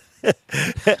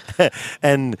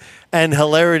 and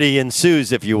hilarity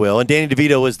ensues, if you will. And Danny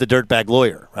DeVito was the dirtbag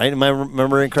lawyer, right? Am I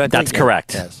remembering correctly? That's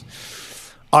correct. Yes.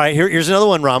 All right, here's another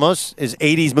one, Ramos, is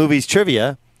 80s movies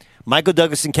trivia. Michael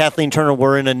Douglas and Kathleen Turner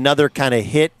were in another kind of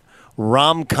hit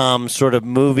rom-com sort of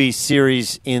movie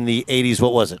series in the 80s.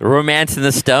 What was it? Romance in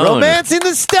the Stone. Romance in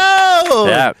the Stone!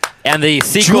 Yeah. And the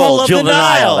sequel, Jewel of the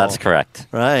Nile. That's correct.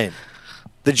 Right.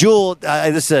 The Jewel,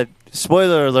 this is a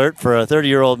spoiler alert for a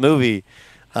 30-year-old movie,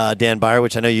 Dan Byer,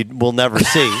 which I know you will never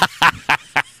see.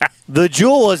 The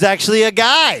Jewel was actually a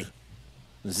guy.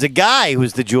 It was the guy who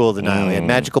was the Jewel of the Nile. He had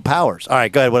magical powers. All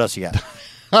right, go ahead. What else you got?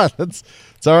 It's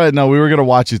all right. No, we were going to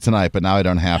watch it tonight, but now I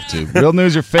don't have to. Real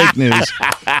news or fake news?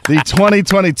 The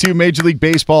 2022 Major League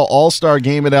Baseball All-Star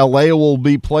Game in L.A. will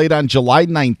be played on July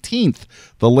 19th,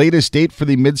 the latest date for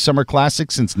the Midsummer Classic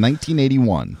since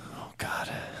 1981. Oh,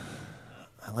 God.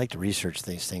 I like to research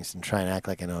these things and try and act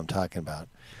like I know what I'm talking about.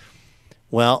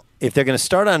 Well, if they're going to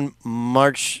start on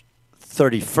March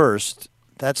 31st,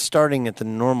 that's starting at the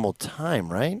normal time,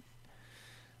 right?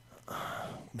 Oh,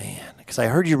 man, because I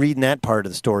heard you reading that part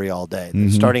of the story all day. Mm-hmm.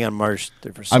 Starting on March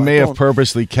 31st. So I may have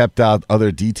purposely kept out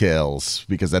other details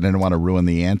because I didn't want to ruin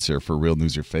the answer for real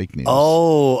news or fake news.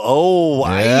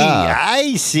 Yeah.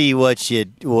 I see what you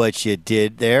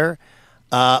did there.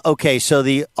 Okay, so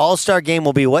the All-Star Game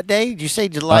will be what day? Did you say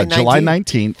July 19th? July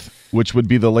 19th, which would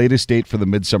be the latest date for the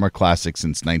Midsummer Classic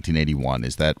since 1981.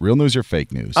 Is that real news or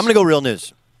fake news? I'm going to go real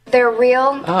news. They're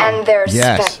real and they're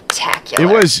spectacular.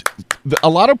 It was a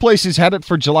lot of places had it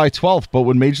for July 12th, but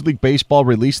when Major League Baseball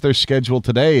released their schedule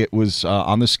today, it was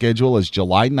on the schedule as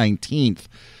July 19th,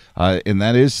 and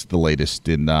that is the latest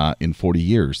in 40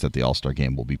 years that the All-Star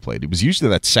Game will be played. It was usually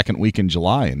that second week in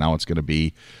July, and now it's going to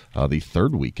be the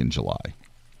third week in July.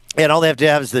 And all they have to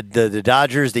have is the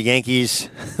Dodgers, the Yankees,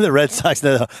 the Red Sox.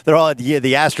 They're all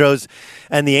the Astros,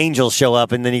 and the Angels show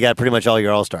up, and then you got pretty much all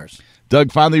your All-Stars.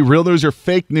 Doug, finally, real news or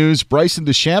fake news? Bryson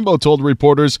DeChambeau told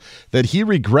reporters that he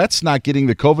regrets not getting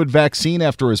the COVID vaccine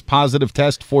after his positive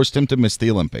test forced him to miss the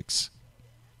Olympics.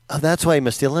 Oh, that's why he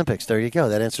missed the Olympics. There you go.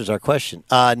 That answers our question.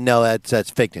 No,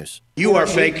 that's fake news. You are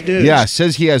fake news. Yeah,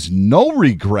 says he has no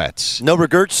regrets. No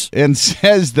regrets? And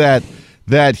says that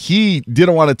he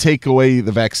didn't want to take away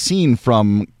the vaccine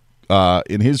from,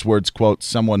 in his words, quote,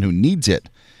 someone who needs it,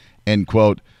 end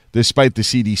quote, despite the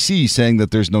CDC saying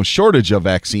that there's no shortage of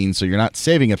vaccines, so you're not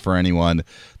saving it for anyone.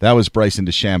 That was Bryson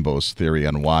DeChambeau's theory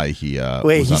on why he was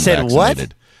Wait, he said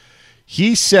unvaccinated. what?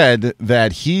 He said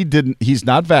that he's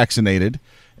not vaccinated,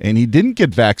 and he didn't get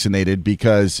vaccinated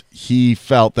because he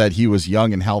felt that he was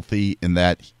young and healthy and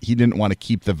that he didn't want to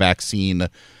keep the vaccine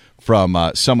from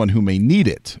someone who may need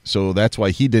it. So that's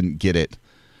why he didn't get it.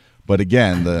 But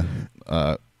again, the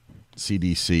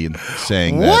CDC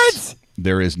saying that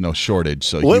there is no shortage.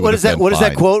 So what is that? What is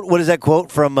that quote? What is that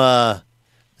quote from? Was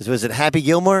it Happy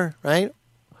Gilmore? Right?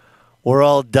 We're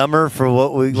all dumber for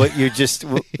what you just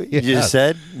you just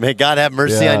said. May God have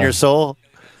mercy on your soul.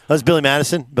 That was Billy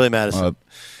Madison. Billy Madison.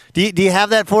 Do you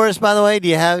have that for us? By the way, do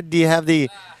you have the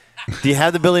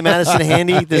Billy Madison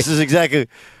handy? This is exactly.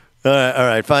 All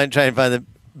right. Try and find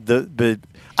the.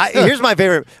 Here's my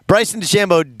favorite. Bryson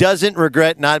DeChambeau doesn't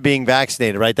regret not being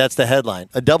vaccinated. Right? That's the headline.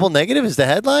 A double negative is the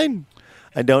headline.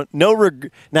 I don't know.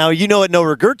 Now you know what No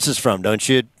Regrets is from, don't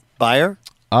you, Byer?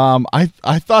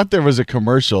 I thought there was a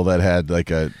commercial that had like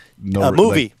a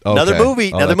movie, another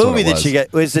movie that she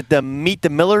got. Was it the Meet the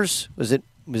Millers? Was it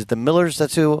the Millers?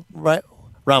 That's who, right?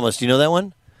 Ramos, do you know that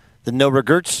one? The No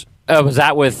Regrets. Was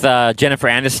that with Jennifer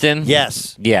Aniston?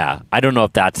 Yes. Yeah, I don't know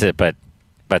if that's it, but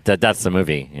that's the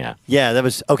movie. Yeah. Yeah, that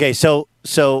was okay. So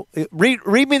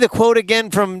read me the quote again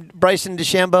from Bryson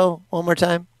DeChambeau one more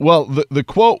time. Well, the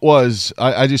quote was,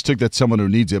 I just took that someone who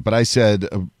needs it, but I said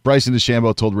Bryson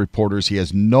DeChambeau told reporters he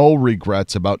has no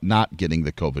regrets about not getting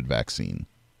the COVID vaccine.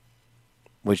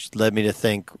 Which led me to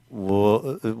think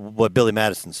what Billy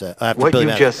Madison said. What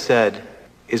you just said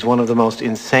is one of the most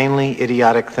insanely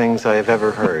idiotic things I have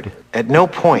ever heard. At no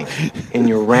point in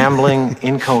your rambling,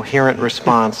 incoherent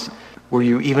response were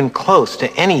you even close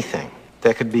to anything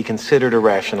that could be considered a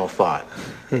rational thought.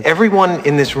 Everyone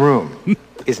in this room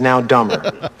is now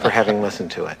dumber for having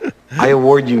listened to it. I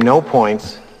award you no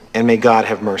points, and may God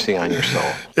have mercy on your soul.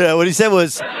 Yeah, what he said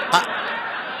was,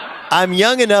 I'm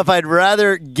young enough, I'd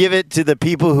rather give it to the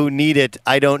people who need it.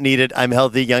 I don't need it. I'm a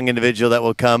healthy young individual that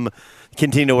will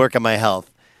continue to work on my health.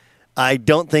 I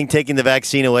don't think taking the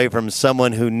vaccine away from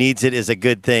someone who needs it is a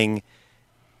good thing.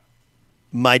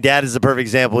 My dad is a perfect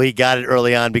example. He got it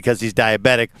early on because he's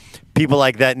diabetic. People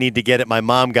like that need to get it. My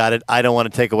mom got it. I don't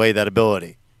want to take away that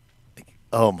ability.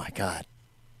 Oh, my God.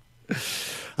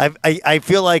 I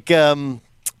feel like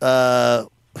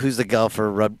who's the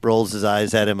golfer rolls his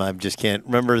eyes at him? I just can't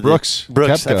remember. Brooks.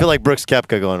 Koepka. I feel like Brooks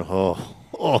Koepka going,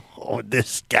 oh,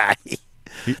 this guy.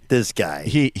 This guy.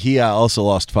 He also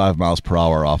lost 5 miles per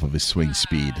hour off of his swing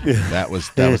speed. That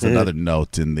was another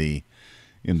note in the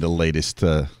latest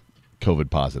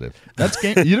COVID positive. That's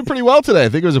game. You did pretty well today. I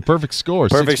think it was a perfect score.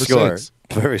 Perfect score.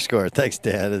 Perfect score. Thanks,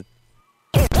 Dad.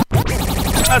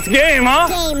 That's game, huh?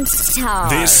 Game time.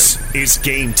 This is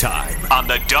Game Time on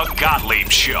the Doug Gottlieb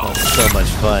Show. Oh, so much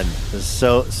fun.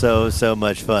 So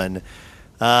much fun.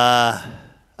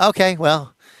 Okay,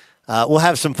 well, we'll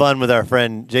have some fun with our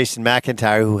friend Jason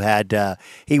McIntyre, who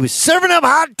he was serving up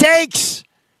hot takes.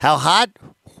 How hot?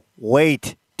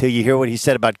 Wait till you hear what he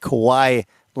said about Kawhi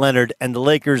Leonard and the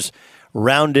Lakers'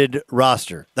 rounded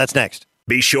roster. That's next.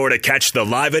 Be sure to catch the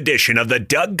live edition of the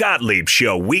Doug Gottlieb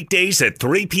Show weekdays at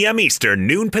 3 p.m. Eastern,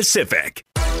 noon Pacific.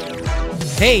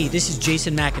 Hey, this is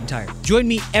Jason McIntyre. Join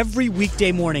me every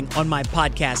weekday morning on my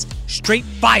podcast, Straight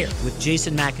Fire with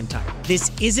Jason McIntyre. This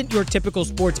isn't your typical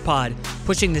sports pod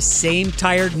pushing the same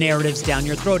tired narratives down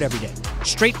your throat every day.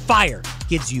 Straight Fire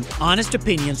gives you honest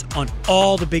opinions on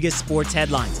all the biggest sports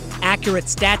headlines, accurate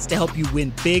stats to help you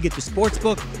win big at the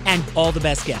sportsbook, and all the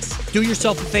best guests. Do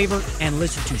yourself a favor and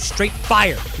listen to Straight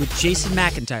Fire with Jason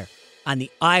McIntyre on the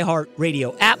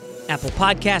iHeartRadio app, Apple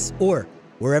Podcasts, or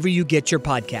wherever you get your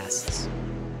podcasts.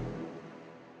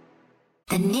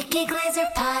 The Nikki Glaser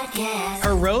Podcast.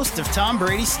 Her roast of Tom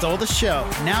Brady stole the show.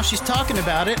 Now she's talking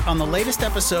about it on the latest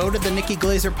episode of the Nikki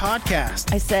Glaser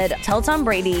Podcast. I said, tell Tom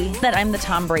Brady that I'm the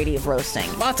Tom Brady of roasting.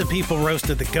 Lots of people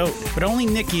roasted the GOAT, but only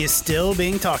Nikki is still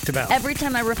being talked about. Every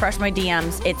time I refresh my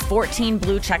DMs, it's 14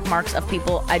 blue check marks of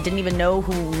people I didn't even know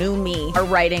who knew me are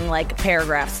writing like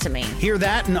paragraphs to me. Hear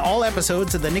that in all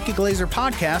episodes of the Nikki Glaser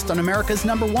Podcast on America's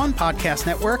 #1 podcast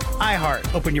network,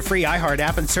 iHeart. Open your free iHeart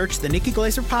app and search the Nikki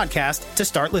Glaser Podcast to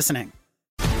start listening.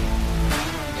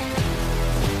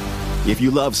 If you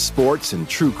love sports and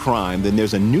true crime, then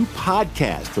there's a new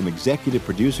podcast from executive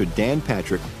producer Dan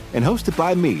Patrick and hosted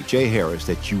by me, Jay Harris,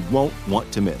 that you won't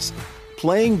want to miss.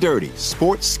 Playing Dirty: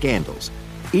 Sports Scandals.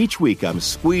 Each week, I'm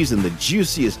squeezing the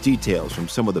juiciest details from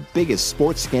some of the biggest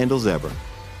sports scandals ever.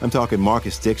 I'm talking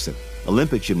Marcus Dixon,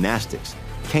 Olympic gymnastics,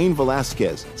 Cain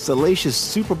Velasquez, salacious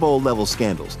Super Bowl-level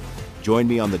scandals. Join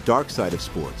me on the dark side of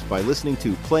sports by listening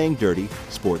to Playing Dirty: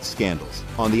 Sports Scandals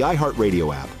on the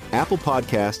iHeartRadio app, Apple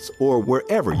Podcasts, or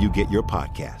wherever you get your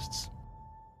podcasts.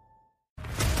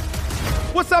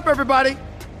 What's up, everybody?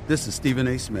 This is Stephen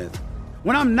A. Smith.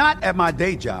 When I'm not at my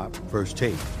day job, First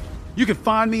Take, you can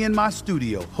find me in my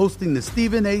studio hosting the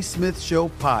Stephen A. Smith Show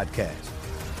podcast.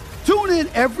 Tune in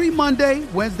every Monday,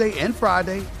 Wednesday, and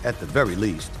Friday, at the very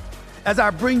least, as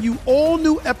I bring you all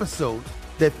new episodes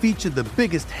that feature the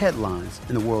biggest headlines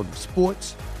in the world of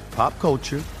sports, pop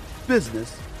culture,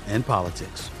 business, and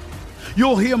politics.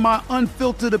 You'll hear my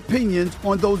unfiltered opinions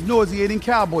on those nauseating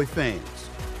Cowboy fans,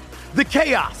 the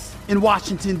chaos in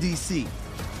Washington, D.C.,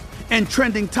 and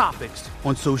trending topics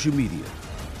on social media,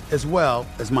 as well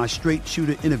as my straight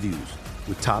shooter interviews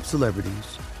with top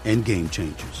celebrities and game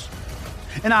changers.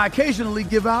 And I occasionally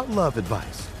give out love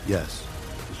advice. Yes,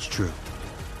 it's true.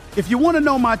 If you want to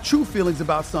know my true feelings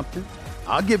about something,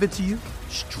 I'll give it to you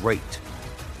straight.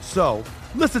 So,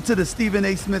 listen to the Stephen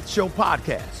A. Smith Show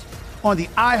podcast on the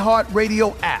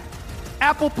iHeartRadio app,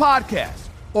 Apple Podcasts,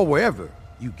 or wherever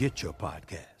you get your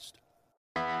podcast.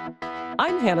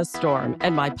 I'm Hannah Storm,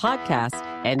 and my podcast,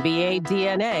 NBA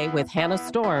DNA with Hannah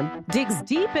Storm, digs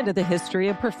deep into the history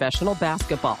of professional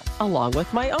basketball, along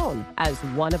with my own, as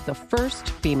one of the first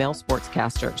female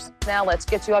sportscasters. Now let's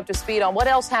get you up to speed on what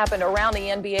else happened around the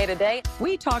NBA today.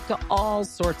 We talked to all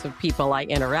sorts of people I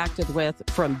interacted with,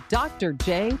 from Dr.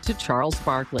 J to Charles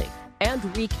Barkley, and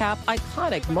recap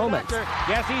iconic moments.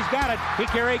 Yes, he's got it.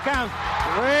 Here he comes.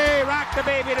 Way rock the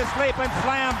baby to sleep and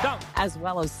slam dunk. As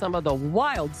well as some of the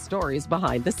wild stories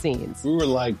behind the scenes. We were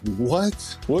like,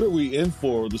 what? What are we in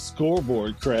for? The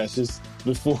scoreboard crashes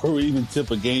before we even tip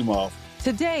a game off.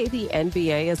 Today, the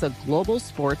NBA is a global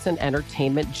sports and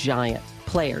entertainment giant.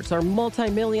 players are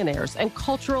multimillionaires and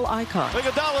cultural icons.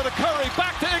 Iguodala to Curry,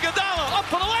 back to Iguodala, up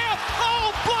for the layup.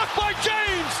 Oh, blocked by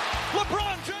James.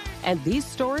 LeBron James. And these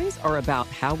stories are about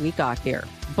how we got here,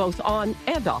 both on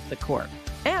and off the court.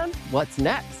 And what's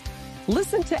next?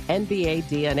 Listen to NBA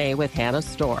DNA with Hannah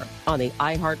Storr on the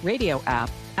iHeartRadio app,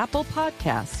 Apple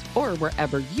Podcasts, or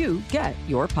wherever you get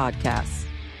your podcasts.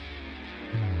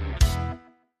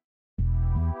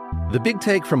 The Big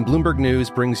Take from Bloomberg News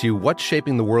brings you what's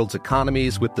shaping the world's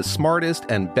economies with the smartest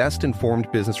and best-informed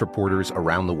business reporters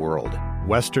around the world.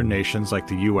 Western nations like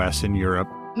the U.S. and Europe.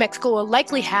 Mexico will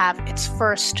likely have its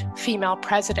first female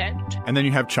president. And then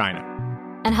you have China.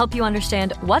 And help you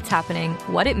understand what's happening,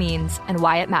 what it means, and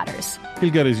why it matters. He'll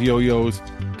get his yo-yos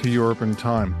to Europe in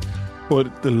time.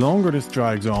 But the longer this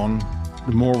drags on,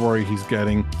 the more worry he's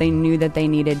getting. They knew that they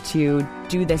needed to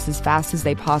do this as fast as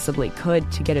they possibly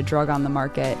could to get a drug on the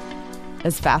market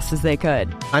as fast as they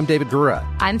could. I'm David Gura.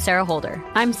 I'm Sarah Holder.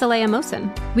 I'm Saleha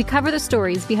Mohsen. We cover the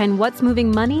stories behind what's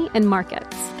moving money and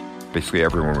markets. Basically,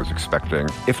 everyone was expecting,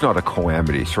 if not a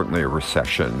calamity, certainly a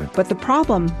recession. But the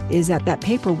problem is that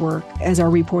paperwork, as our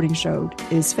reporting showed,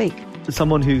 is fake. As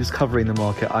someone who's covering the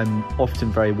market, I'm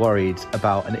often very worried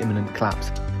about an imminent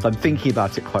collapse. I'm thinking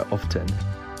about it quite often.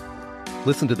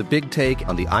 Listen to The Big Take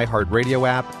on the iHeartRadio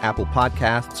app, Apple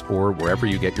Podcasts, or wherever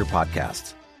you get your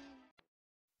podcasts.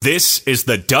 This is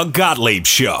the Doug Gottlieb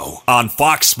Show on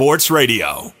Fox Sports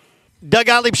Radio. Doug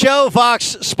Gottlieb Show,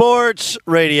 Fox Sports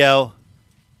Radio.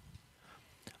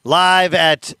 Live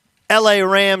at LA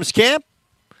Rams camp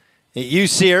at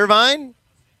UC Irvine.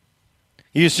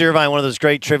 UC Irvine, one of those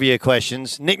great trivia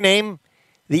questions. Nickname,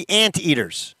 the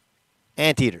Anteaters.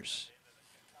 Anteaters.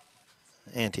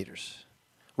 Anteaters.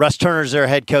 Russ Turner's their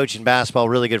head coach in basketball,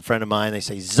 really good friend of mine. They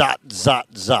say Zot,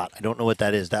 Zot, Zot. I don't know what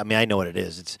that is. I mean, I know what it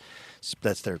is.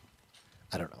 That's their,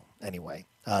 I don't know. Anyway,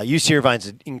 UC Irvine's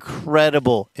an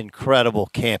incredible, incredible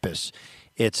campus.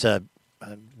 It's a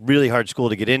really hard school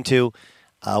to get into.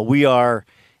 We are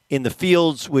in the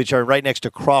fields, which are right next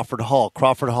to Crawford Hall.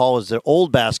 Crawford Hall is their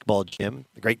old basketball gym.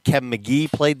 The great Kevin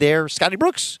McGee played there. Scotty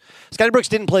Brooks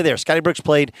didn't play there. Scotty Brooks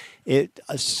played it.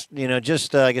 I guess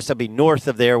that'd be north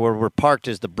of there, where we're parked,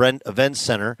 is the Brent Events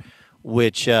Center,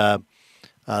 which that's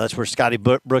where Scotty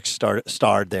Brooks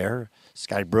starred there.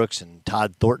 Scotty Brooks and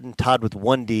Todd Thornton. Todd with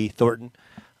 1D, Thornton,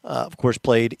 of course,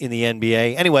 played in the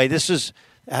NBA. Anyway, this is,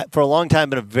 for a long time,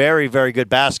 been a very, very good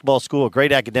basketball school, a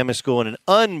great academic school, and an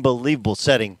unbelievable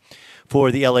setting for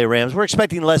the LA Rams. We're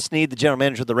expecting Les Snead, the general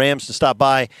manager of the Rams, to stop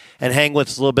by and hang with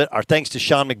us a little bit. Our thanks to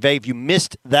Sean McVay. If you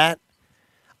missed that,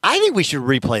 I think we should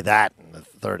replay that in the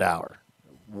third hour.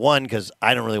 One, because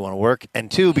I don't really want to work, and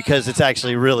two, because it's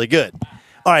actually really good.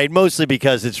 All right, mostly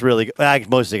because it's really good.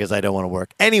 Mostly because I don't want to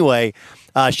work. Anyway,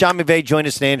 Sean McVay joined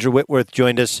us and Andrew Whitworth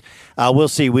joined us. We'll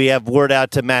see. We have word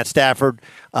out to Matt Stafford.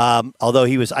 Although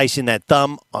he was icing that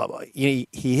thumb, he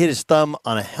hit his thumb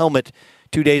on a helmet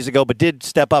 2 days ago, but did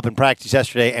step up in practice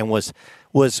yesterday and was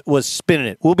spinning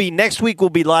it. Next week. We'll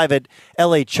be live at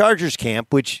LA Chargers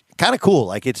camp, which kind of cool.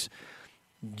 Like it's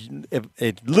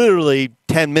literally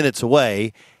 10 minutes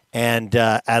away, and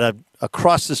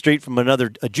across the street from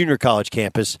a junior college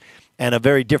campus, and a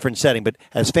very different setting. But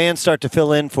as fans start to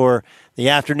fill in for the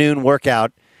afternoon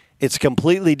workout, it's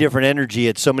completely different energy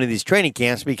at so many of these training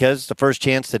camps, because it's the first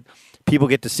chance that people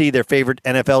get to see their favorite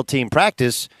NFL team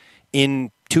practice in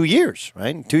 2 years,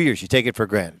 right? In 2 years, you take it for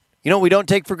granted. You know what we don't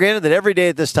take for granted? That every day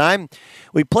at this time,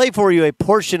 we play for you a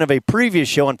portion of a previous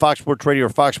show on Fox Sports Radio or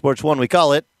Fox Sports 1. We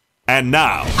call it And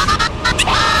Now.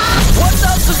 What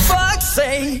does the fox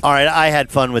say? All right, I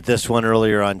had fun with this one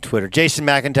earlier on Twitter. Jason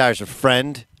McIntyre's a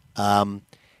friend, and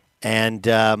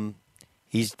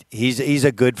he's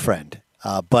a good friend.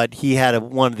 But he had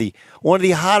one of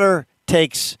the hotter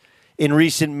takes in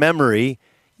recent memory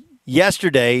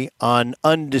yesterday on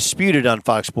Undisputed on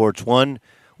Fox Sports 1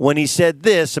 when he said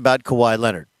this about Kawhi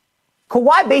Leonard.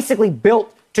 Kawhi basically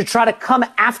built to try to come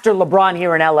after LeBron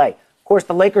here in L.A. Of course,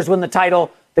 the Lakers win the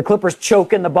title. The Clippers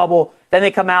choke in the bubble. Then they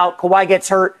come out. Kawhi gets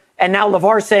hurt. And now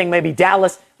LeVar's saying maybe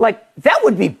Dallas. Like, that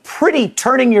would be pretty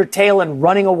turning your tail and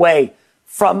running away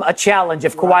from a challenge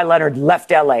if Kawhi Leonard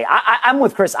left L.A. I'm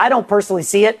with Chris. I don't personally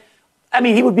see it. I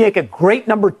mean, he would be like a great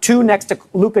number 2 next to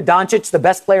Luka Doncic, the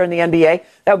best player in the NBA.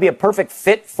 That would be a perfect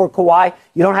fit for Kawhi.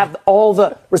 You don't have all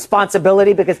the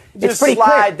responsibility because it's pretty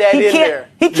clear.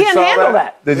 He can't handle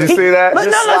that. Did you see that? No,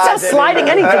 it's not sliding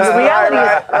anything. The reality is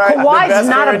Kawhi's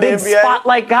not a big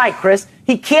spotlight guy, Chris.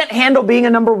 He can't handle being a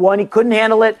number 1. He couldn't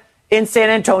handle it in San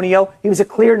Antonio. He was a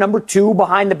clear number 2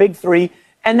 behind the big 3.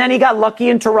 And then he got lucky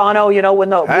in Toronto, when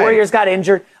the Warriors got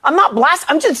injured. I'm not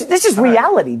blasting. This is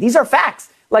reality. These are facts.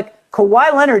 Like,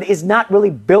 Kawhi Leonard is not really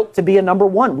built to be a number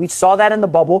one. We saw that in the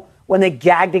bubble when they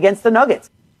gagged against the Nuggets.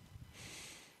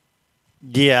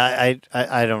 Yeah,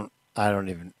 I don't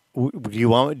even.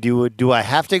 Do I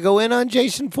have to go in on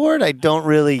Jason Ford? I don't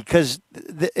really, because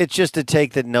it's just a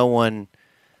take that no one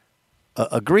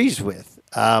agrees with.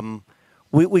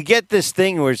 We get this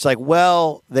thing where it's like,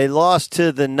 well, they lost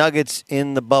to the Nuggets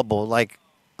in the bubble. Like,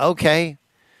 okay,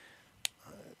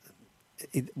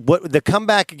 what the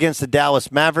comeback against the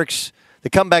Dallas Mavericks, the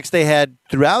comebacks they had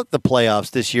throughout the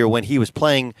playoffs this year when he was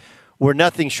playing were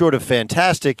nothing short of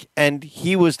fantastic, and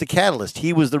he was the catalyst.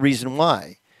 He was the reason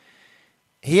why.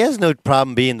 He has no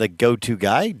problem being the go-to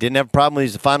guy. Didn't have a problem when he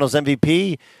was the Finals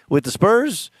MVP with the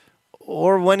Spurs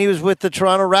or when he was with the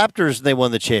Toronto Raptors and they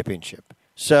won the championship.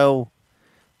 So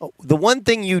the one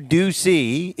thing you do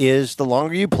see is the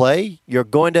longer you play, you're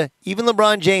going to, even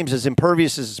LeBron James, as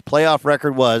impervious as his playoff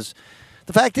record was,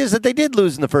 the fact is that they did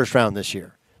lose in the first round this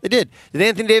year. They did. Did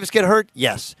Anthony Davis get hurt?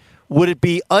 Yes. Would it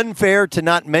be unfair to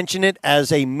not mention it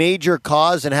as a major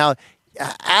cause and how?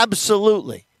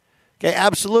 Absolutely. Okay,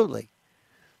 absolutely.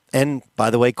 And, by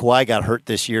the way, Kawhi got hurt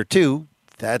this year, too.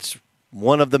 That's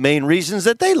one of the main reasons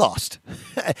that they lost.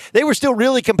 They were still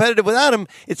really competitive without him.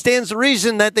 It stands to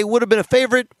reason that they would have been a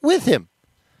favorite with him.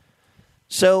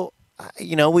 So,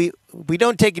 we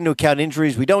don't take into account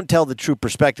injuries. We don't tell the true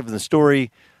perspective of the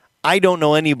story. I don't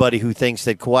know anybody who thinks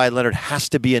that Kawhi Leonard has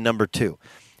to be a number two.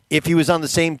 If he was on the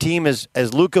same team as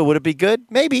Luka, would it be good?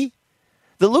 Maybe.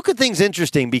 The Luka thing's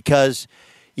interesting because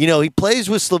he plays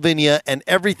with Slovenia, and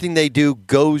everything they do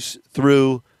goes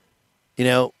through,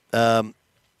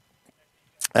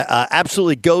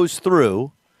 absolutely goes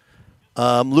through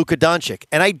Luka Doncic.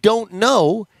 And I don't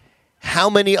know how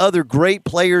many other great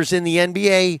players in the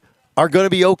NBA are going to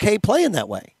be okay playing that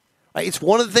way. It's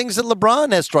one of the things that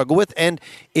LeBron has struggled with, and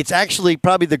it's actually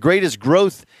probably the greatest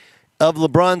growth of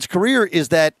LeBron's career is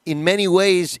that in many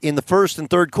ways in the first and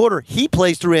third quarter, he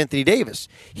plays through Anthony Davis.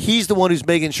 He's the one who's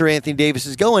making sure Anthony Davis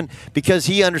is going because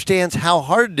he understands how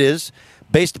hard it is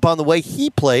based upon the way he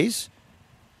plays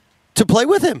to play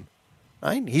with him.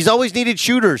 Right? He's always needed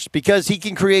shooters because he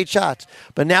can create shots.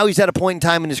 But now he's at a point in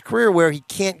time in his career where he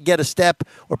can't get a step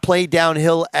or play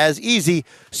downhill as easy,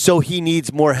 so he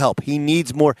needs more help. He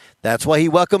needs more. That's why he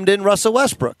welcomed in Russell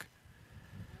Westbrook.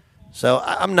 So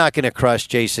I'm not going to crush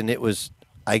Jason.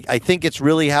 I think it's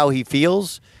really how he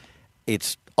feels.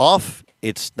 It's off.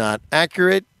 It's not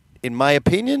accurate, in my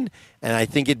opinion. And I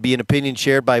think it'd be an opinion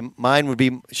would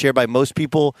be shared by most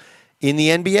people in the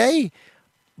NBA.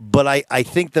 But I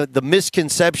think the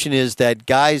misconception is that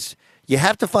guys, you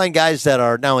have to find guys that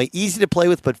are not only easy to play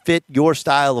with, but fit your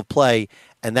style of play.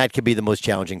 And that could be the most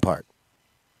challenging part.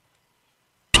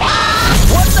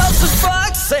 What does the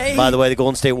Fox say? By the way, the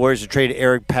Golden State Warriors have traded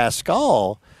Eric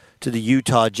Pascal to the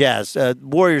Utah Jazz.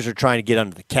 Warriors are trying to get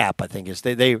under the cap, I think.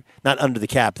 They not under the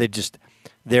cap.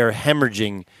 They're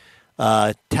hemorrhaging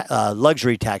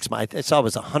luxury tax. I saw it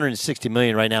was $160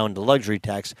 million right now into luxury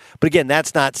tax. But again,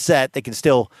 that's not set. They can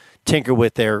still tinker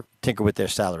with their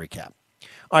salary cap.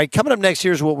 All right, coming up next,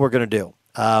 here's what we're going to do.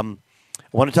 I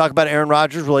want to talk about Aaron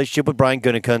Rodgers' relationship with Brian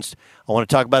Gutekunst. I want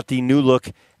to talk about the new look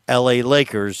LA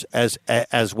Lakers as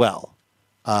well.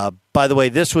 By the way,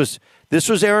 this was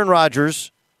Aaron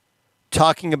Rodgers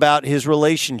talking about his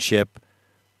relationship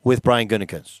with Brian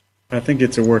Gutekunst. I think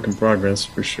it's a work in progress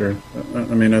for sure.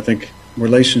 I think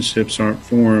relationships aren't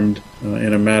formed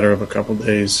in a matter of a couple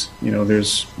days.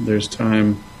 There's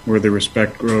time where the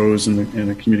respect grows and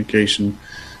the communication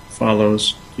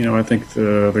follows. I think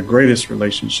the greatest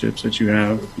relationships that you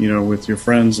have, with your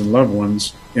friends and loved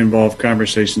ones involve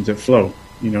conversations that flow.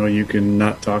 You can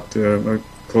not talk to a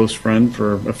close friend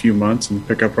for a few months and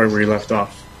pick up right where you left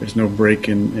off. There's no break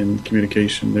in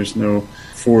communication. There's no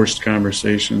forced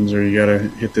conversations or you got to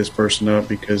hit this person up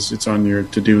because it's on your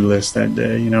to-do list that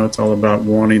day. It's all about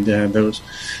wanting to have those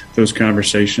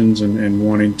conversations and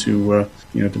wanting to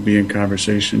to be in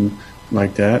conversation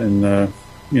like that. And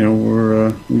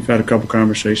we've had a couple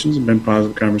conversations and been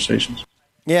positive conversations.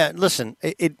 Yeah, listen,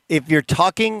 if you're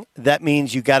talking, that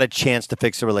means you got a chance to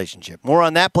fix the relationship. More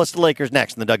on that, plus the Lakers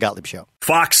next in the Doug Gottlieb Show.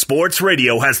 Fox Sports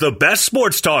Radio has the best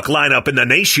sports talk lineup in the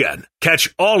nation.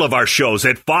 Catch all of our shows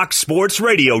at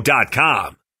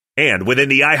foxsportsradio.com. And within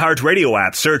the iHeartRadio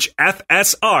app, search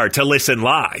FSR to listen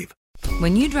live.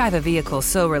 When you drive a vehicle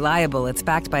so reliable it's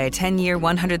backed by a 10-year,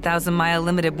 100,000-mile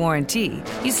limited warranty,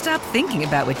 you stop thinking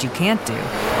about what you can't do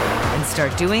and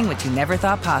start doing what you never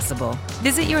thought possible.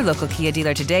 Visit your local Kia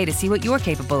dealer today to see what you're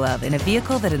capable of in a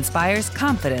vehicle that inspires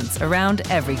confidence around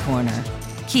every corner.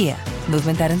 Kia,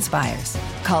 movement that inspires.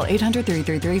 Call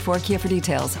 800-333-4KIA for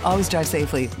details. Always drive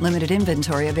safely. Limited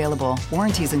inventory available.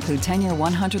 Warranties include 10-year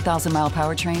 100,000-mile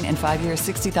powertrain and 5-year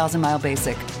 60,000-mile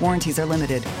basic. Warranties are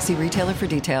limited. See retailer for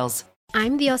details.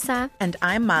 I'm Diosa. And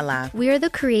I'm Mala. We are the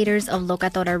creators of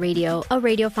Locatora Radio, a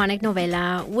radiophonic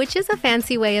novela, which is a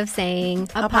fancy way of saying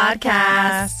a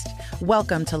podcast.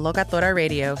 Welcome to Locatora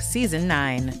Radio, Season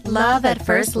 9. Love at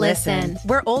first listen.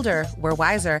 We're older, we're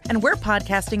wiser, and we're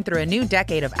podcasting through a new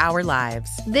decade of our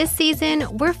lives. This season,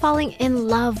 we're falling in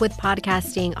love with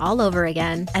podcasting all over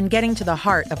again. And getting to the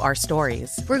heart of our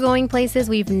stories. We're going places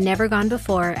we've never gone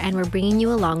before, and we're bringing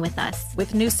you along with us.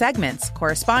 With new segments,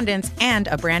 correspondence, and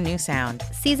a brand new sound.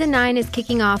 Season 9 is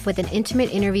kicking off with an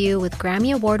intimate interview with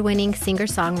Grammy Award-winning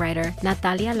singer-songwriter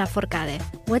Natalia Lafourcade.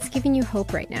 What's giving you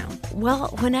hope right now?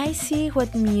 Well, when I see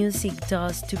what music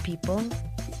does to people,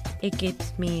 it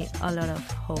gives me a lot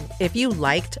of hope. If you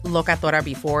liked Locatora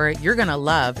before, you're going to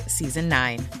love Season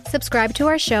 9. Subscribe to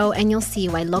our show and you'll see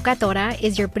why Locatora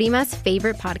is your prima's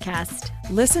favorite podcast.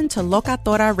 Listen to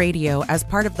Locatora Radio as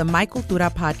part of the My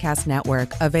Cultura Podcast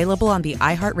Network, available on the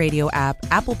iHeartRadio app,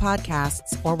 Apple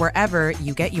Podcasts, or wherever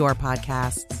you get your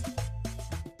podcasts.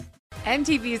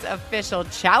 MTV's official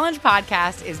Challenge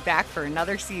podcast is back for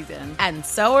another season. And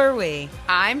so are we.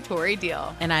 I'm Tori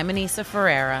Deal. And I'm Anissa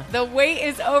Ferreira. The wait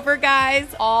is over, guys.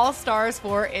 All Stars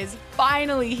 4 is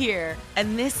finally here.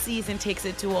 And this season takes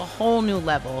it to a whole new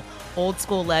level. Old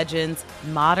school legends,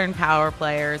 modern power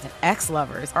players, and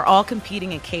ex-lovers are all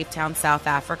competing in Cape Town, South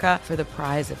Africa for the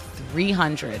prize of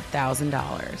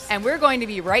 $300,000. And we're going to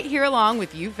be right here along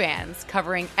with you fans,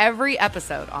 covering every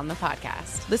episode on the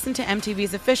podcast. Listen to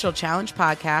MTV's official Challenge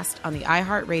podcast on the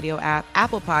iHeartRadio app,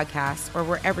 Apple Podcasts, or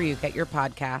wherever you get your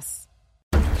podcasts.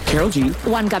 Karol G,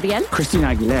 Juan Gabriel, Christina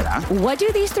Aguilera. What do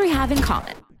these three have in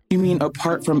common? You mean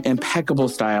apart from impeccable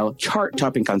style,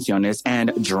 chart-topping canciones,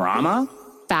 and drama?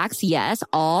 Facts, yes,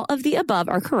 all of the above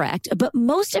are correct, but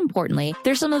most importantly,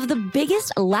 they're some of the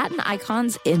biggest Latin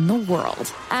icons in the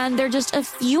world. And they're just a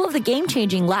few of the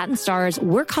game-changing Latin stars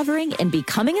we're covering in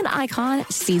Becoming an Icon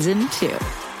Season 2.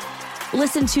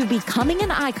 Listen to Becoming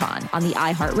an Icon on the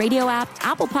iHeartRadio app,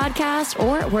 Apple Podcasts,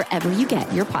 or wherever you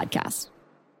get your podcasts.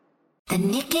 The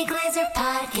Nikki Glaser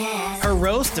Podcast. Her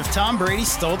roast of Tom Brady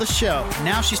stole the show.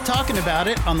 Now she's talking about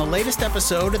it on the latest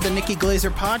episode of the Nikki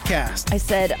Glaser Podcast. I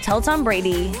said, tell Tom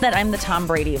Brady that I'm the Tom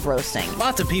Brady of roasting.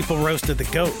 Lots of people roasted the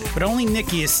GOAT, but only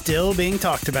Nikki is still being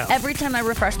talked about. Every time I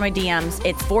refresh my DMs,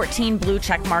 it's 14 blue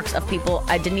check marks of people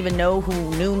I didn't even know who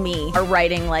knew me are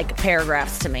writing like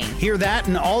paragraphs to me. Hear that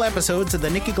in all episodes of the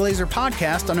Nikki Glaser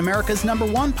Podcast on America's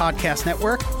 #1 podcast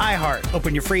network, iHeart.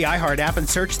 Open your free iHeart app and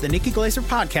search the Nikki Glaser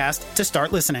Podcast to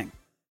start listening.